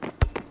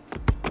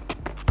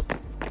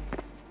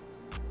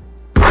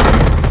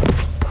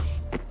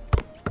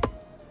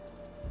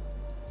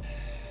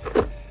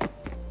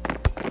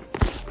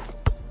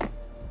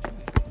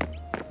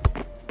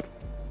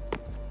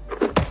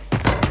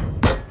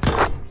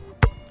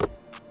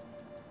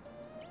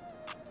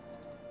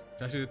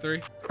 Should I shoot a 3?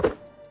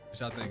 What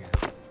y'all thinking?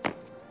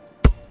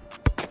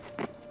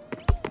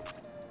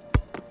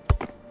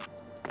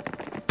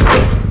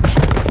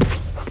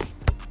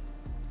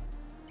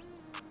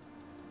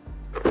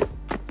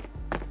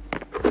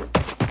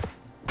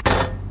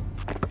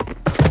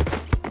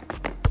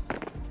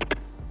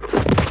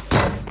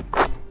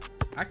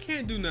 I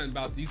can't do nothing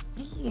about these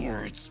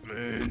boards,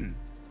 man.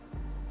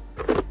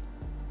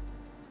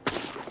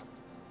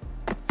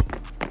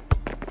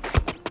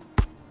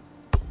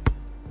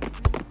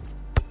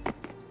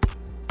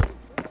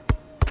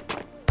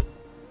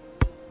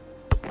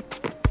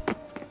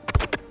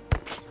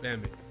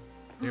 Spam it.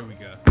 There we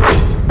go. Oh,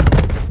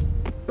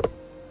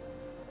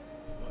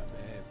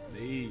 man,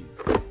 please.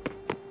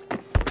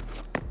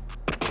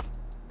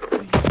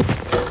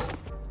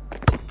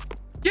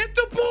 Get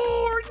the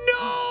board!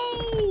 No!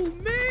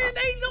 Man,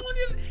 they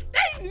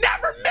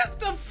never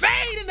missed a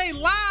fade in their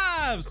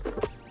lives!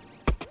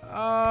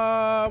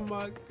 Oh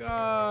my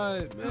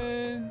God,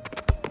 man.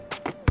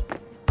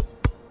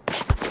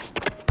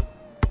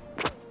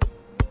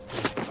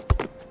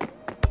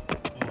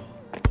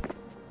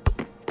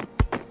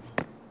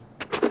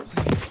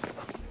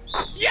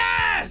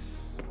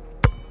 Yes!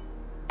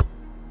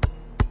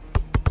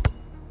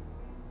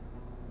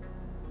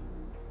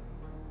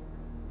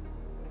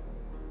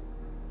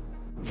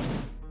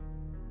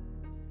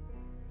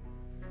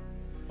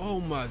 Oh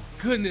my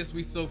goodness,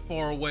 we so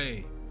far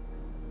away.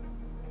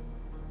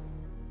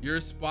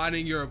 You're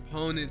spotting your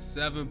opponent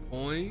 7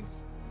 points?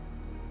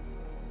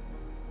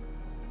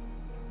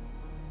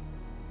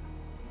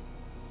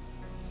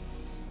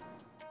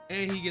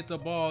 And he get the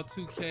ball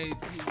 2K.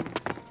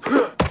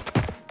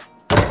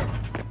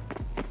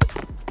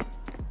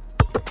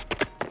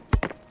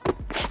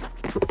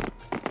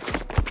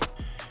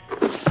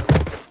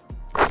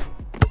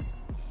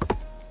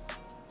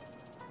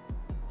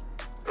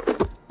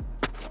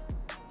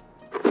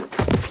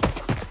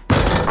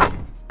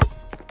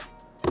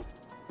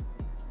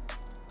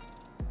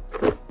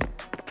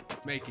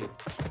 Make it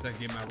so I can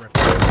get my rep.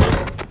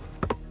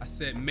 I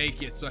said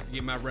make it so I can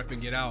get my rep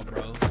and get out,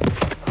 bro.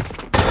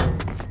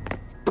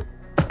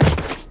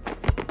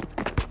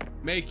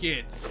 Make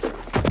it.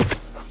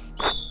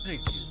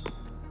 Thank you.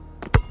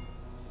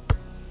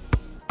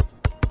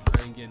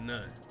 I ain't getting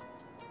none.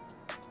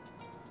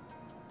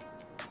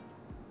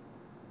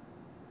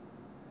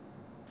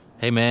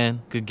 Hey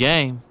man, good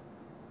game.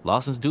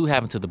 Losses do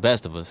happen to the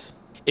best of us.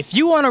 If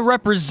you want to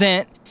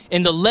represent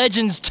in the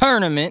Legends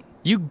tournament,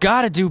 you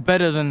gotta do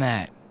better than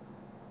that.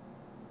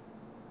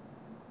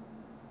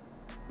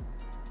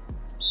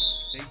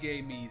 They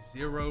gave me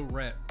 0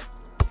 rep.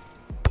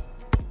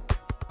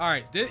 All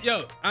right,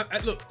 yo, look. I ain't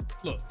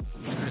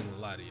gonna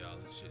lie to y'all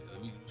and shit.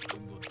 We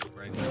gonna do it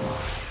right now.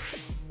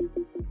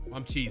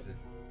 I'm cheesing.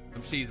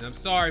 I'm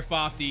sorry,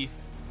 Fofties.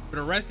 For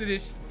the rest of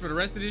this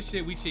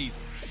shit, we cheesing.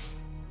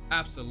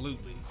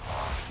 Absolutely,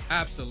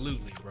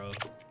 bro.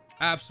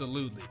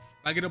 Absolutely.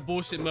 If I get a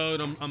bullshit mode,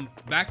 I'm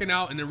backing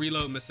out and then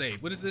reloading my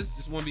save. What is this?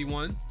 Just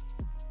 1v1?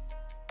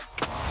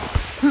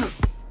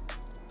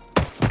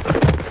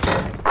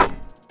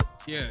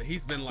 Yeah,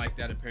 he's been like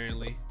that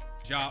apparently.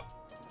 Jop.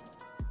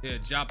 Yeah,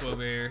 Jop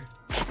over here.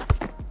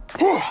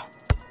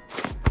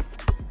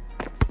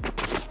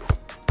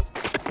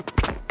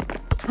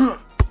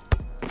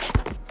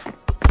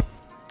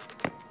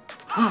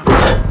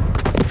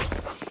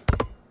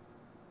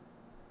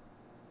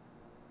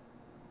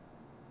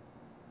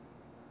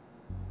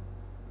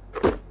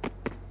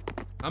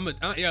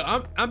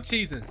 I'm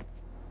cheesing.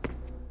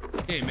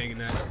 He ain't making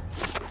that.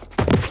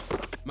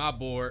 My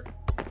board.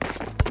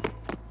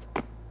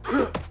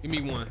 Give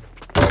me one.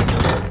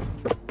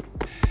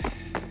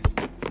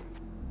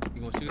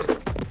 You gonna shoot it?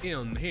 He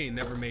ain't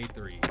never made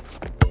 3s.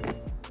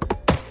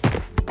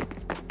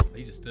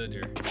 He just stood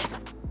there.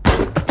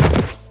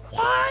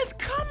 What?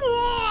 Come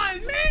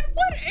on, man.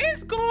 What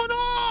is going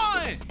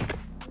on?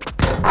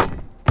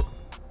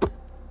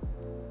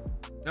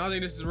 I don't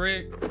think this is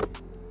rigged.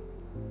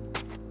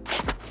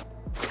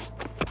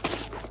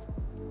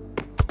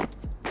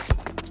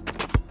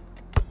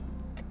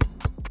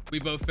 We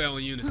both fell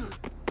in unison.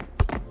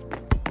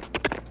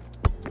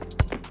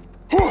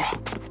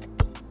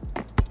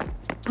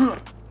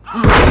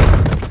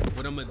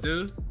 What I'm gonna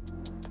do,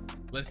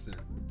 listen,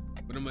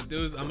 what I'm gonna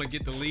do is I'm gonna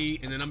get the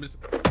lead, and then I'm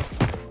just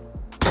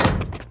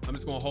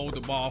gonna hold the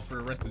ball for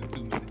the rest of the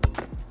 2 minutes.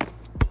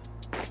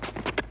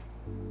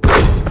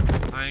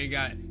 I ain't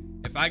got,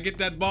 if I get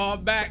that ball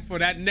back for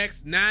that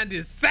next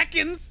 90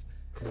 seconds,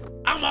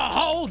 I'ma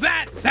hold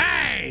that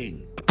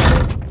thing.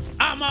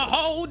 I'ma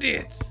hold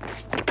it.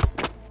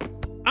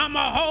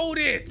 I'ma hold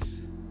it.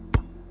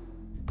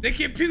 The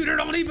computer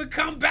don't even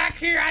come back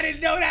here. I didn't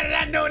know that, and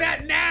I know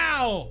that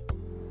now.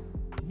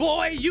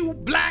 Boy, you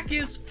black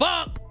as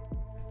fuck.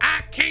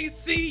 I can't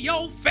see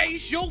your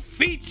facial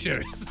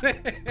features.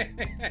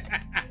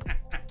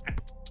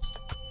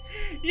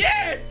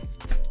 Yes.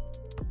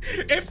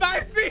 If I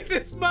see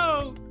this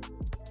mode,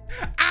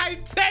 I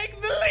take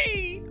the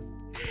lead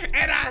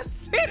and I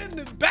sit in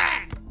the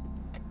back.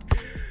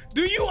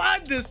 Do you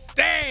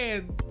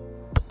understand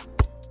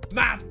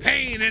my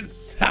pain and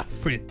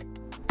suffering?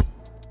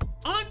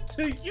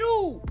 Unto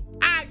you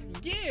I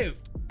give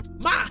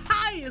my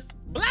highest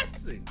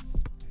blessings.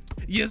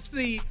 You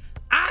see,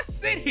 I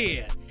sit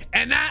here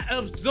and I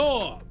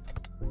absorb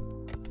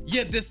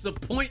your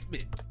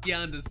disappointment, you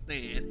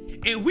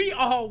understand? And we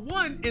all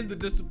won in the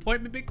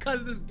disappointment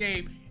because this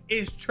game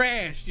is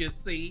trash, you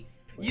see?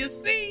 You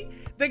see,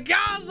 the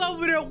guys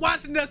over there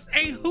watching us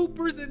ain't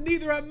hoopers, and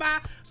neither am I,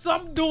 so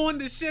I'm doing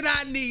the shit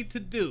I need to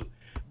do.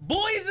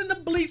 Boys in the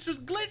bleachers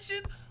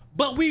glitching,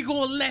 but we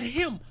gonna let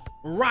him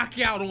rock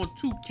out on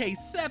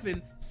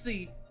 2K7.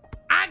 See,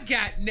 I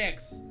got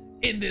next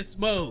in this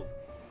mode.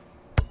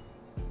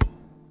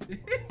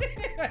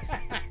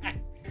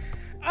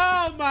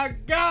 Oh my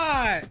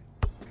God.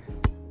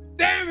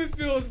 Damn, it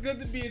feels good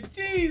to be a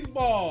cheese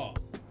ball.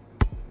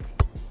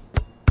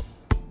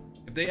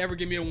 If they ever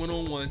give me a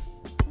one-on-one,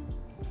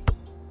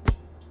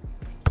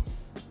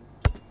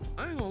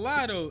 I ain't gonna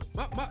lie though,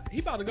 he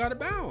about to go out of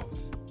bounds.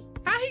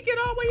 How he get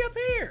all the way up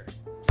here?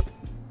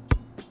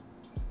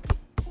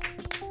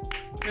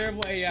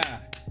 Terrible AI.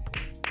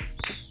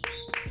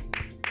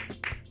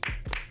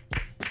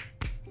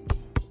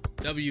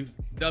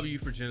 W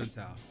for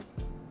genital.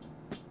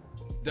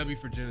 W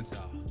for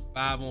genital.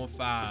 5 on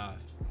 5.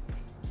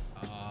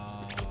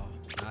 Oh,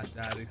 not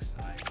that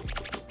exciting.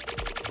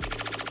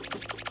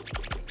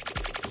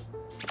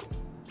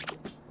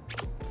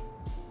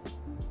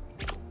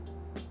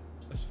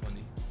 That's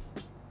funny.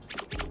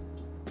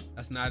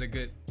 That's not a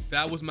good.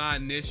 That was my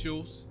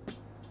initials.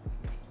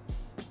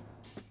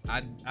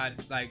 I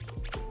like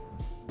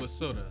was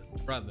sort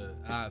of brother.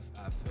 I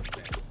feel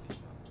bad for you,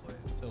 my boy.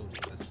 Totally.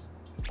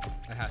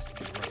 That has to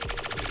be right.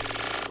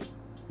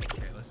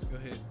 Okay, let's go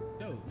ahead.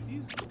 Yo,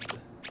 he's.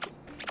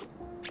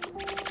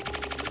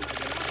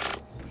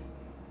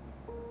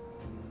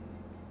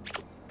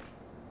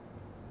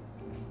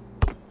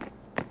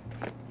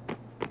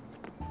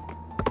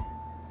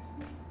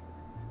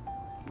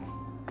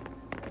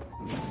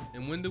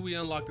 And when do we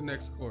unlock the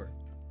next court?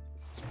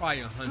 It's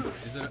probably 100,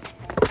 isn't it?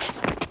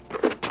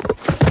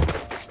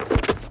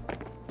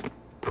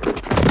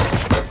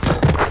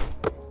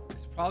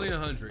 It's probably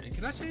 100. And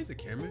can I change the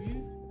camera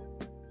view?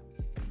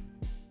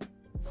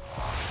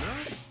 No?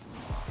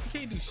 You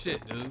can't do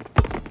shit, dude.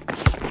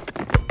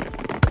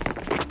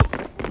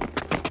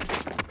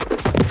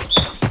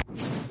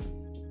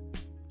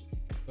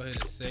 Go ahead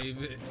and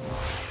save it.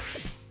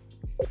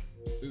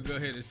 We'll go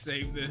ahead and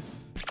save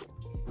this.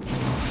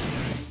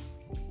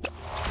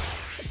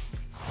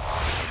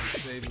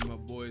 Saving my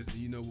boys.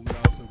 You know what we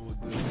also gonna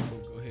do? We're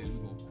gonna go ahead and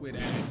we're gonna quit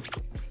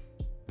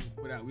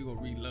out. We're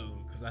gonna reload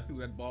because I threw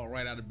that ball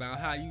right out of bounds.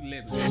 How you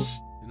living?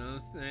 You know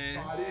what I'm saying?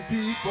 Party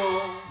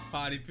people.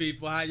 Party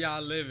people, how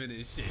y'all living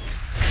and shit?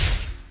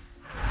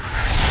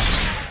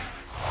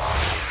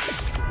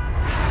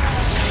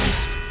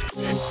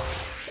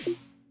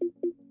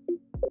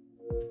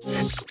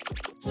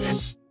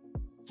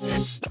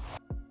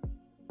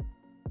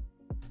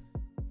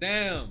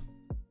 Damn,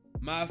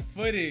 my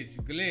footage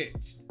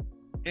glitched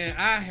and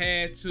I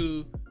had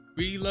to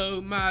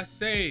reload my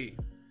save.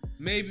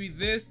 Maybe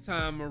this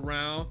time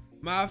around,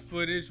 my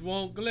footage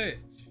won't glitch.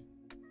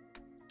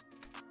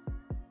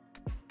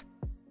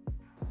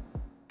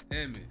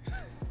 Damn it.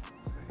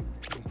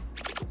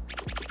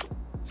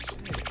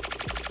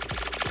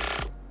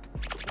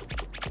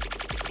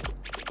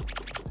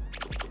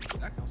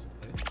 That can also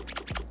play.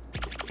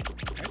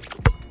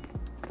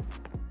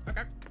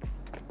 Okay.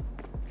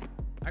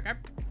 Okay.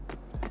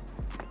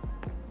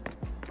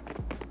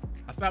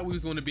 I thought we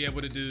was going to be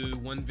able to do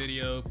 1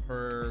 video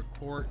per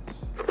court.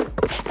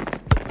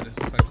 But this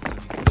looks like it's going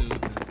to be 2.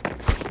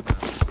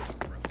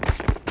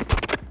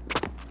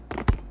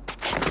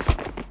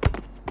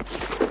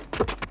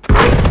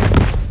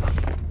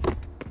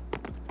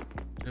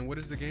 And what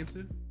is the game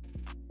to?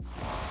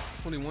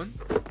 21?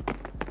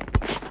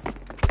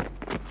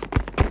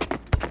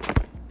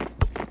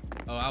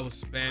 Oh, I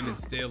was spamming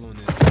still on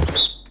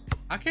this.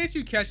 How can't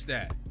you catch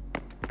that?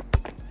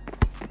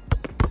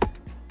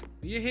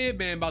 Your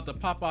headband about to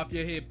pop off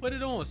your head. Put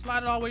it on.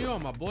 Slide it all the way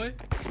on, my boy.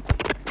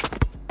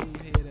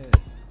 Your head ass.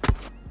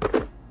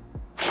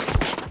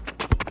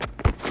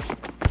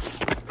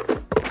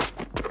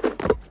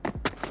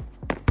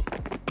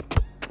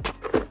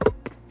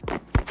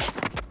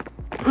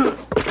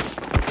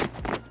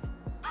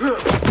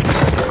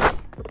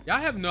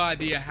 have no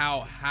idea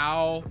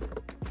how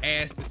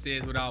ass this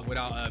is without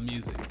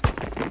music.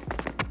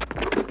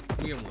 Let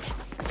me get one.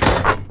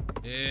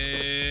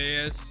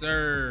 Yes,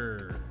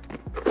 sir.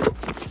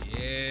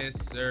 Yes,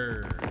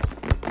 sir.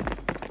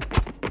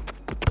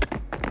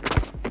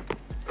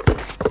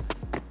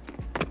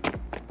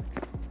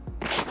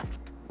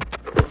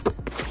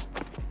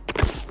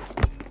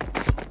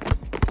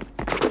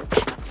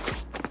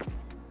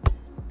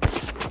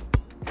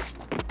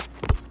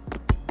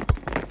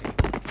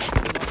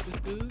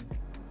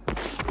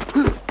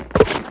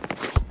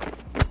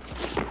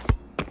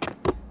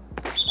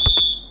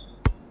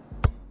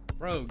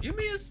 Bro, give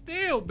me a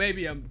steal,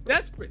 baby. I'm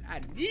desperate. I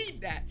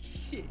need that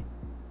shit.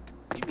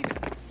 Give me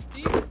that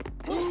steal.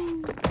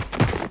 Ooh.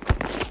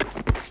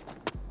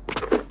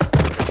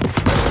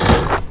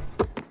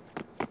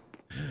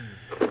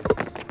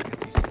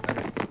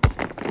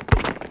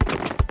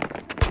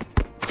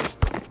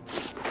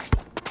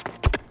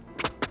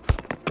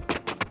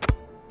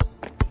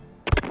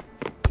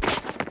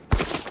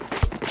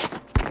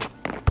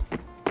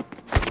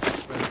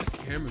 Bro, this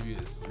camera view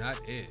is not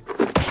it.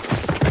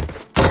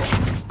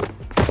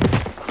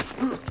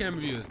 This camera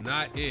view is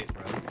not it,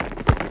 bro.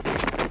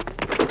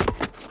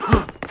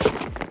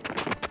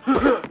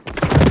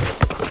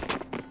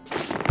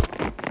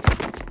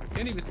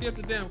 Can't even see up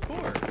the damn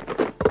cord.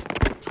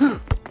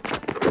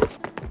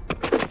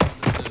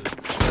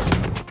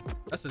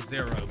 That's a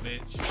zero,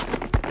 bitch.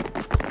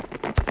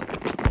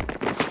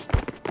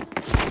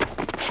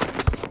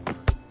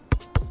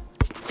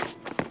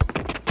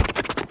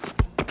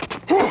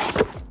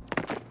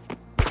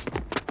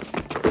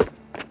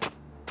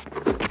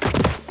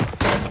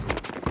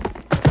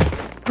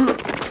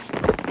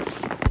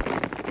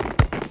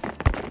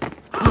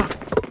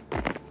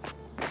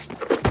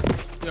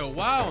 Yo,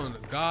 why on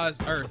God's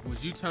earth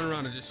would you turn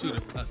around and just shoot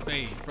a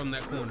fade from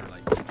that corner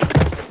like that?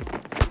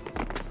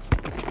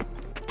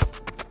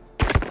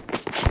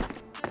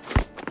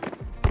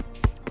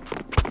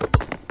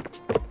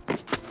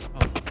 Oh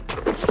my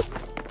God.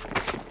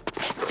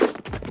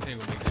 Ain't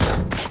gonna make that.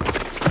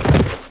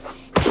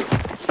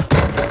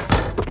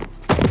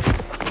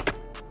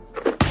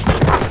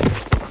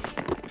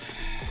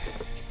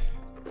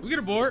 We get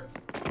a board.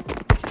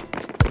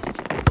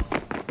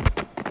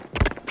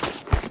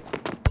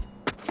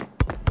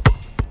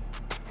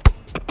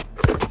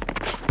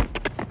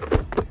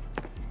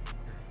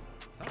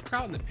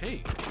 Out in the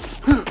paint.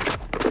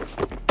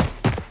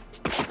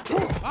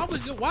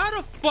 Why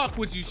the fuck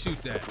would you shoot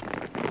that?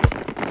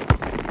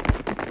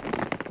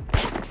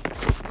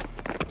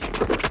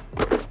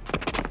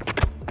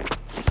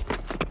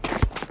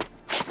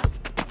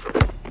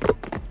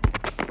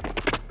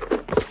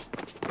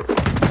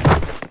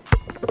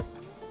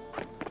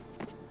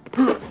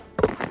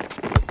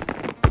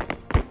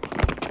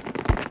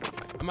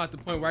 I'm at the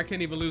point where I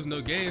can't even lose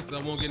no games because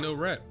I won't get no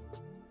rep.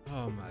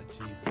 Oh my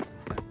Jesus.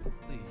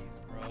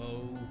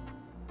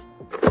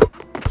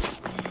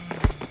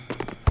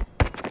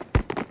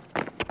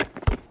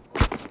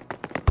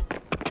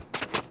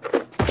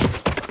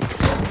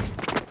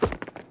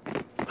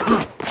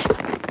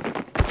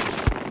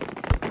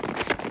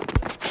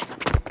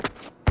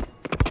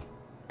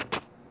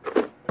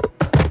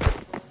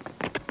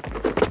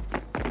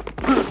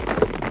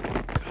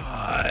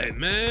 God,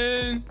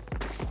 man.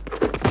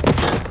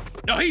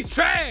 No, he's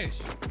trash.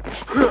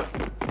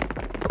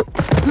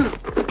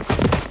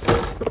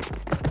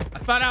 I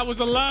thought I was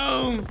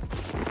alone.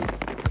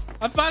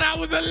 I thought I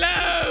was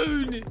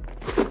alone.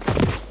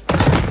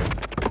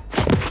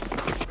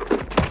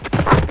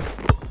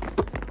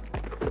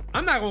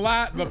 I'm not gonna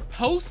lie,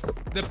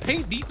 the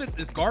paint defense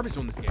is garbage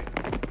on this game.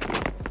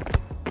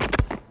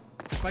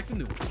 Just like the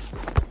new ones.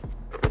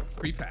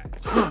 Pre-patch.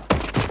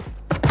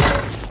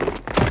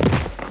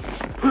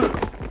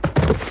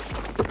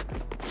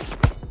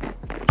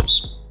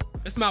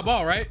 It's my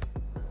ball, right?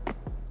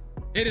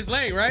 It is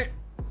late, right?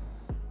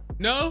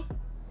 No?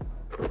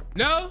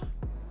 No?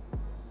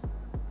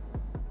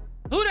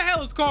 Who the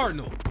hell is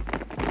Cardinal?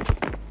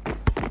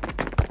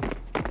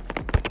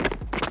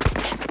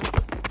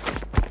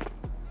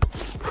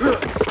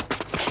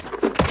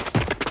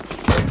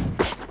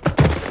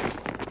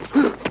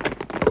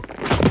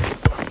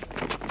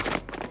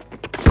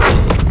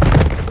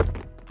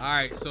 All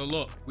right, so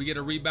look, we get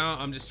a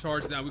rebound. I'm just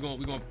charged now. We're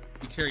gonna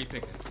be cherry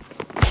picking.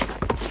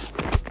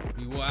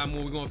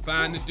 We're gonna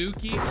find the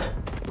dookie,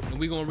 and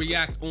we're gonna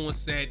react on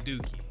said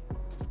dookie.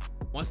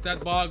 Once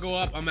that ball go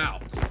up, I'm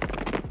out.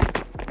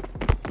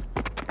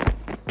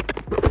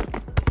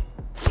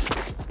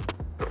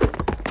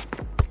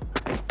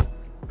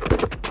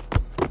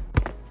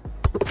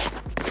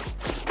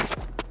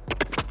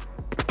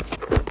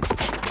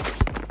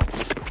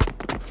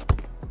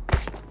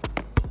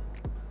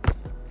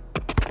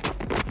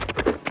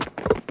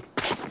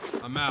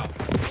 I'm out.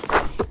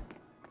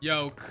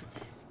 Yo.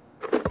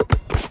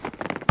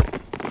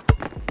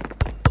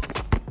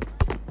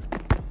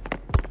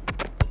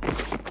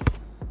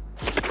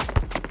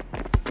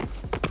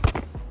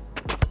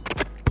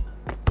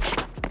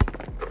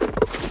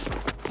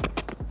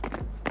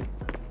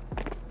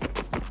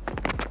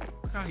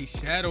 Look how he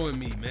shadowing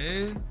me,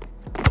 man?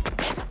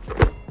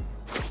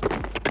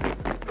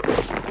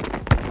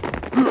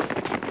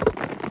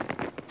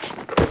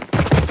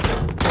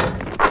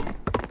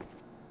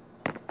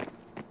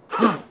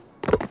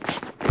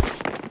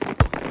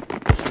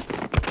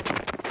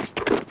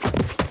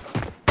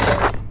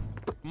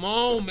 Come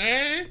on,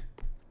 man.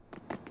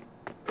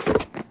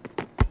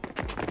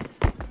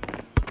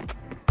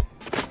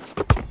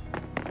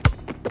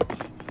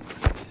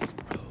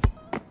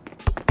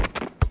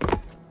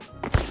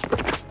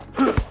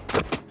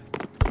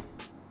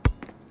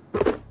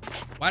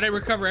 Why they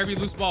recover every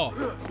loose ball?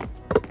 Come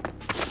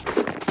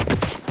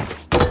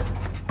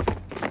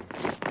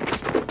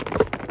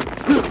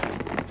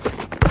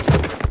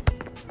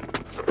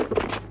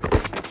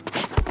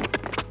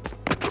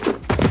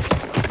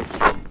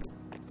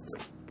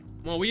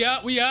on, we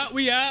up.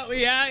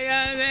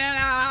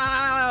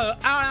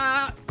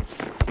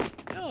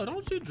 Yo,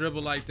 don't you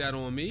dribble like that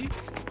on me.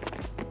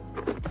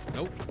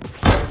 Nope.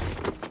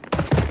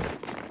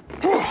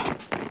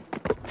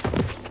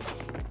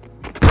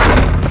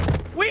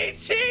 We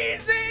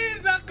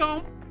cheeses the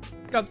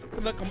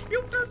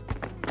computers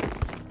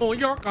on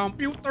your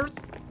computers.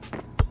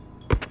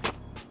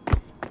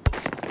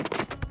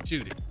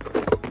 Shoot it.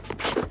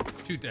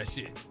 Shoot that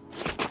shit.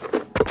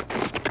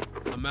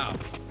 I'm out.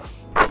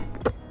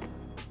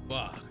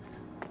 Fuck.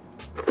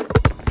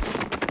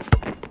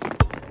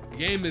 The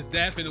game is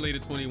definitely the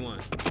 21.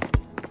 Man.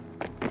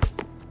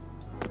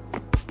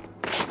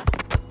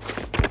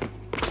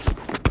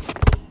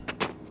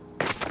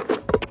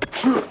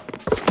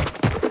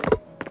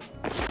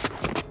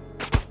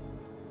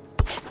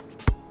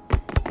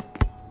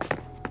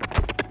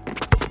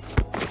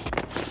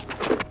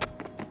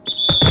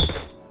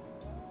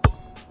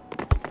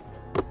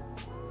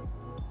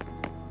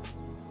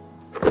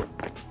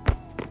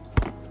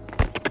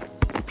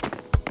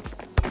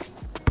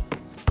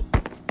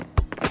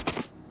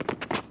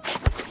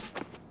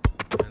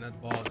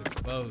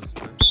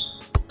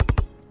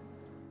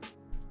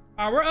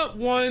 All right, we're up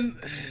one.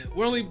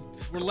 We're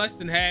less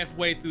than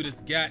halfway through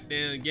this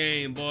goddamn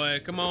game, boy.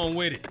 Come on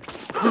with it.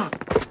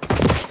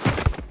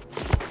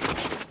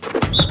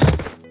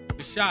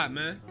 Good shot,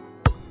 man.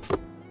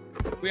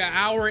 We are an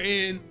hour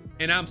in,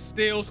 and I'm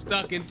still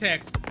stuck in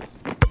Texas.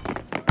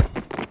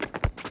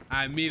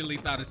 I immediately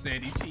thought of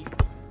Sandy Cheeks.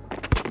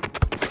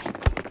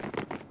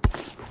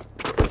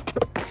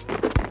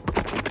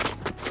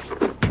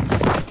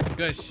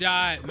 Good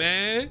shot,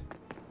 man.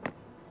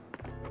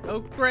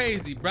 Go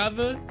crazy,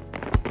 brother.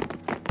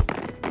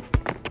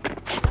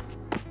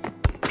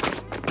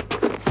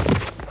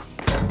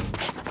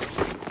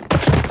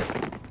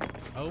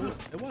 Oh,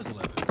 it was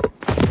 11.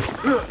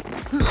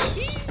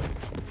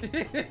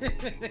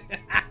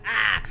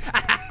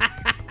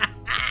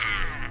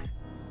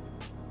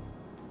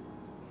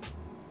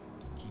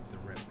 Keep the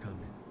rep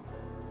coming.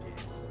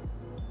 Yes.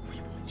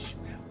 3-point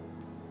shootout.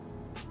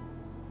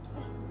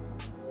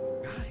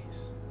 Oh,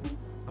 guys,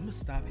 I'm gonna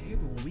stop here,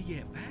 but when we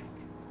get back,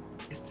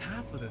 it's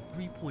time for the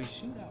 3-point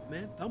shootout,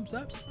 man. Thumbs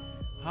up.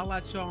 Holla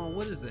at y'all on,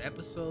 what is it,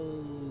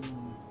 episode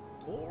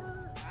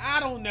 4? I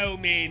don't know,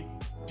 man.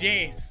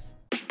 Yes.